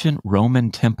ancient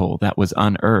Roman temple that was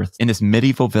unearthed in this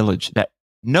medieval village that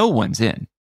no one's in.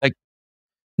 Like,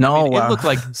 no, it looked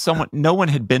like no one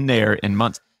had been there in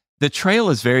months. The trail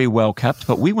is very well kept,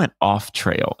 but we went off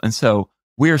trail. And so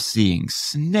we're seeing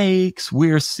snakes.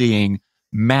 We're seeing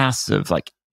massive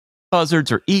like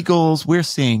buzzards or eagles. We're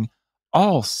seeing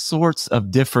all sorts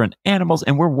of different animals.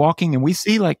 And we're walking and we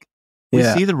see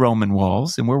see the Roman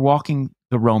walls and we're walking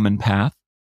the Roman path.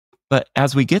 But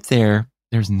as we get there,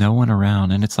 there's no one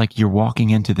around. And it's like you're walking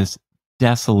into this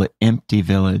desolate, empty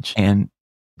village. And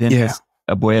then this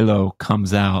abuelo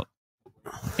comes out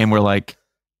and we're like,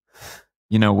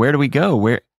 where do we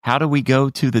go? How do we go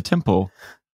to the temple?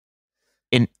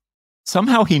 And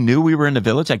somehow he knew we were in the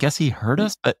village. I guess he heard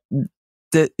us, but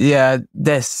the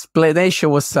explanation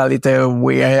was a little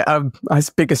weird. I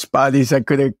speak Spanish. I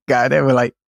couldn't get it. We're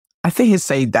like, I think he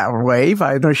said that way, but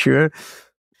I'm not sure.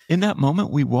 In that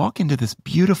moment, we walk into this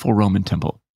beautiful Roman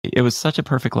temple. It was such a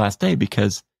perfect last day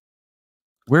because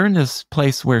we're in this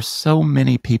place where so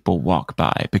many people walk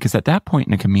by, because at that point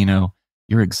in the Camino,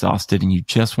 you're exhausted and you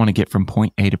just want to get from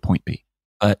point A to point B.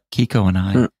 But Kiko and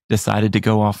I decided to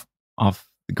go off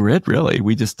the grid, really.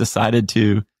 We just decided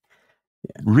to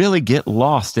really get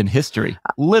lost in history,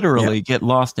 literally get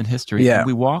lost in history. Yeah. And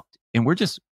we walked, and we're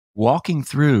just walking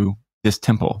through this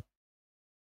temple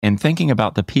and thinking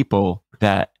about the people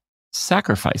that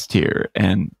sacrificed here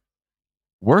and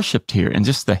worshipped here, and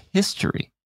just the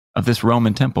history of this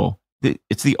Roman temple.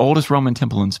 It's the oldest Roman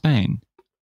temple in Spain.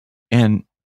 And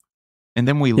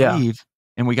then we leave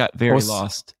and we got very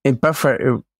lost. In perfect.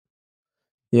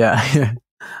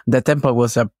 The temple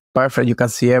was perfect. You can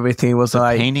see everything. It was the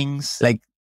paintings. Like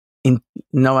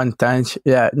no one touch.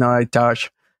 Yeah, no I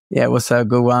touch. Yeah, it was a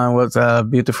good one. It was a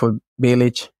beautiful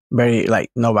village. Very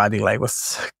nobody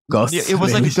was ghost. Yeah, it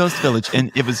was like a ghost village.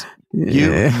 And it was you,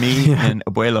 me, and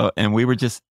Abuelo. And we were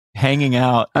just hanging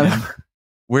out. And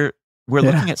we're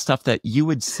looking at stuff that you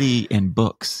would see in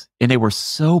books. And they were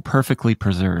so perfectly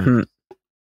preserved.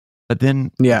 But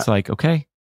then it's like, okay,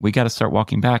 we got to start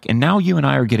walking back. And now you and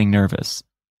I are getting nervous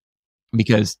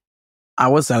because I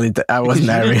was nervous. You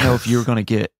didn't know if you were going to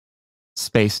get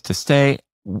space to stay.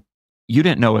 You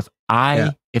didn't know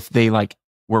if they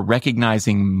were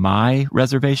recognizing my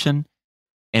reservation.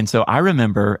 And so I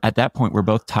remember at that point, we're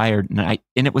both tired. And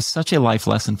it was such a life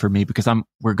lesson for me because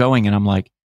we're going and I'm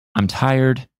like, I'm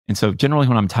tired. And so generally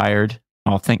when I'm tired,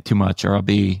 I'll think too much or I'll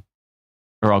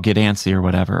get antsy or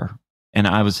whatever. And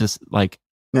I was just like,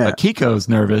 but Kiko's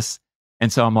nervous.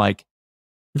 And so I'm like,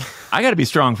 I got to be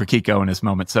strong for Kiko in this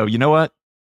moment. So you know what?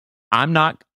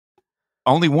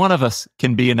 Only one of us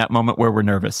can be in that moment where we're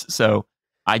nervous. So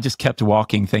I just kept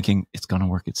walking thinking it's going to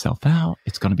work itself out.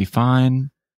 It's going to be fine.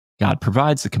 God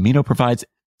provides, the Camino provides.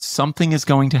 Something is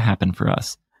going to happen for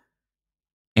us.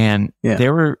 And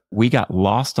we got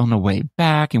lost on the way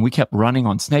back and we kept running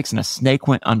on snakes and a snake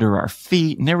went under our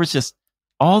feet. And there was just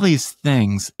all these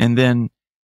things. And then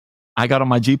I got on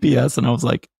my GPS and I was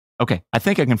like, okay, I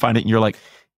think I can find it. And you're like,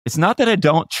 it's not that I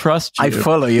don't trust you. I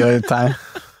follow you all the time.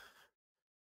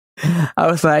 I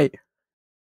was like,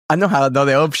 I know how to know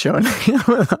the option.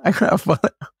 I gotta follow.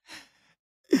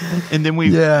 And then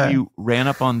we ran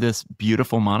up on this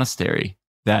beautiful monastery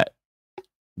that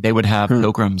they would have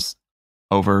pilgrims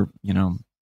over,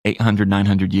 800,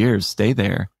 900 years stay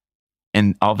there.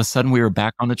 And all of a sudden we were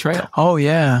back on the trail. Oh,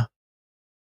 yeah.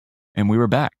 And we were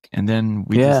back. And then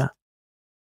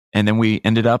we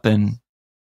ended up in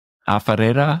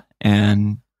Alfarera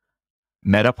and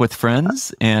met up with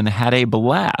friends and had a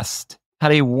blast,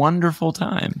 had a wonderful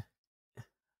time.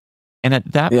 And at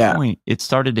that point, it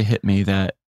started to hit me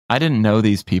that I didn't know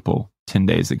these people 10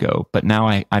 days ago, but now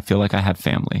I feel like I have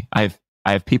family. I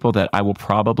have people that I will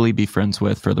probably be friends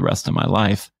with for the rest of my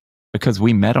life because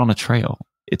we met on a trail.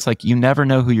 It's like you never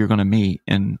know who you're going to meet.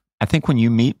 And I think when you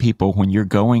meet people, when you're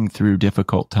going through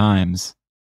difficult times,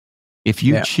 if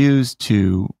you choose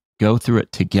to go through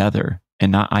it together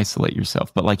and not isolate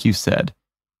yourself, but like you said,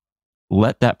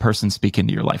 let that person speak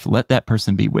into your life. Let that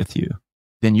person be with you.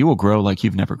 Then you will grow like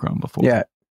you've never grown before.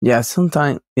 Yeah.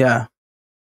 Sometimes,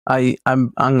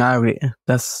 I'm angry.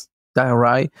 That's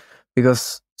right.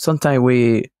 Because sometimes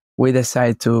we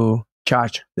decide to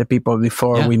judge the people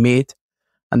before we meet,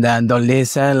 and then don't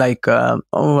listen. Like, I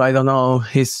don't know.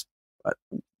 He's,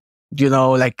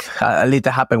 like a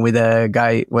little happened with the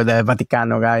guy, with the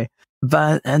Vaticano guy.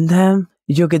 And then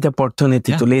you get the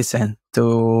opportunity to listen,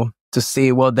 to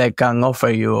see what they can offer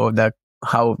you, or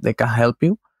how they can help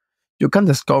you. You can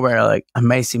discover like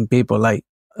amazing people. Like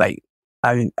I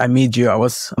meet you.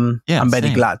 I'm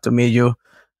very glad to meet you.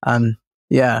 I'm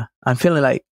feeling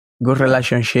like good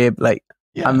relationship. Like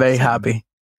I'm very happy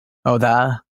of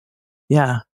that.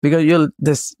 Yeah, because you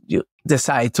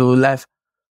decide to leave.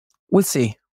 We'll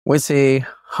see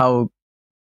how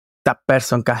that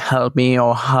person can help me,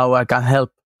 or how I can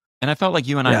help. And I felt like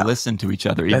you and I listened to each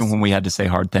other, even when we had to say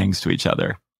hard things to each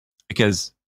other.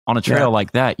 Because on a trail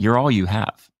like that, you're all you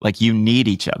have. Like, you need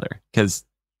each other, because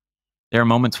there are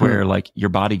moments where like your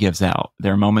body gives out.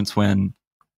 There are moments when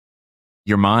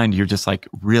your mind, you're just like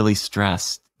really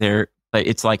stressed.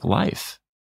 It's like life.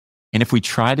 And if we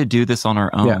try to do this on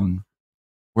our own,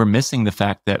 we're missing the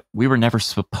fact that we were never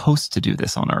supposed to do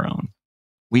this on our own.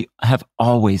 We have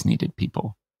always needed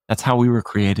people. That's how we were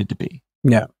created to be.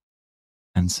 Yeah.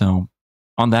 And so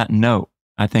on that note,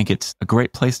 I think it's a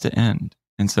great place to end.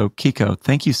 And so, Kiko,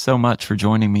 thank you so much for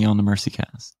joining me on the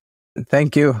MercyCast.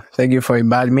 Thank you. Thank you for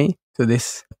inviting me to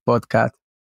this podcast.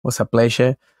 It was a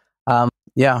pleasure. Yes,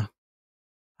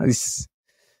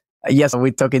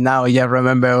 we're talking now. Yeah,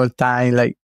 remember all time,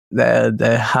 like that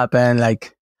happened.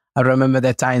 Like, I remember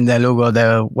the time the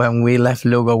Lugo, when we left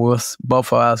Lugo,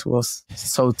 both of us was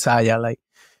so tired. Like,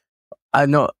 I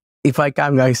know if I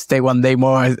can, I stay one day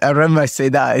more. I remember I say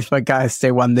that if I can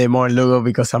stay one day more in Lugo,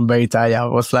 because I'm very tired. I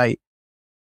was like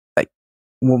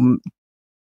one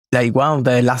of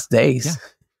the last days. Yeah.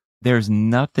 There's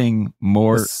nothing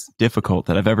more difficult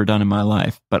that I've ever done in my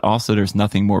life, but also there's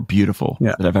nothing more beautiful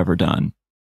that I've ever done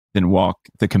than walk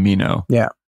the Camino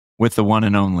with the one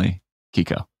and only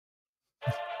Kiko.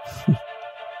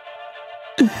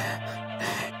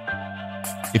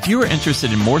 If you are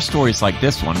interested in more stories like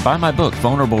this one, buy my book,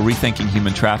 Vulnerable Rethinking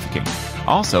Human Trafficking.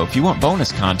 Also, if you want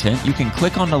bonus content, you can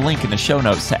click on the link in the show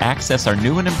notes to access our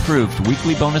new and improved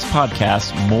weekly bonus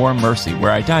podcast, More Mercy,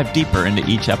 where I dive deeper into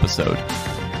each episode.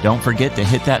 Don't forget to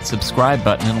hit that subscribe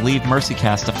button and leave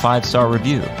MercyCast a 5-star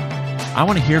review. I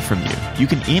want to hear from you. You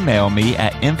can email me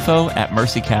at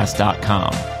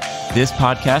info@mercycast.com. This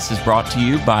podcast is brought to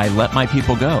you by Let My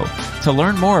People Go. To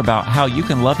learn more about how you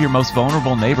can love your most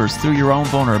vulnerable neighbors through your own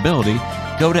vulnerability,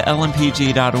 go to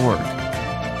lmpg.org.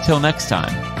 Till next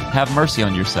time, have mercy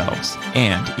on yourselves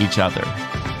and each other.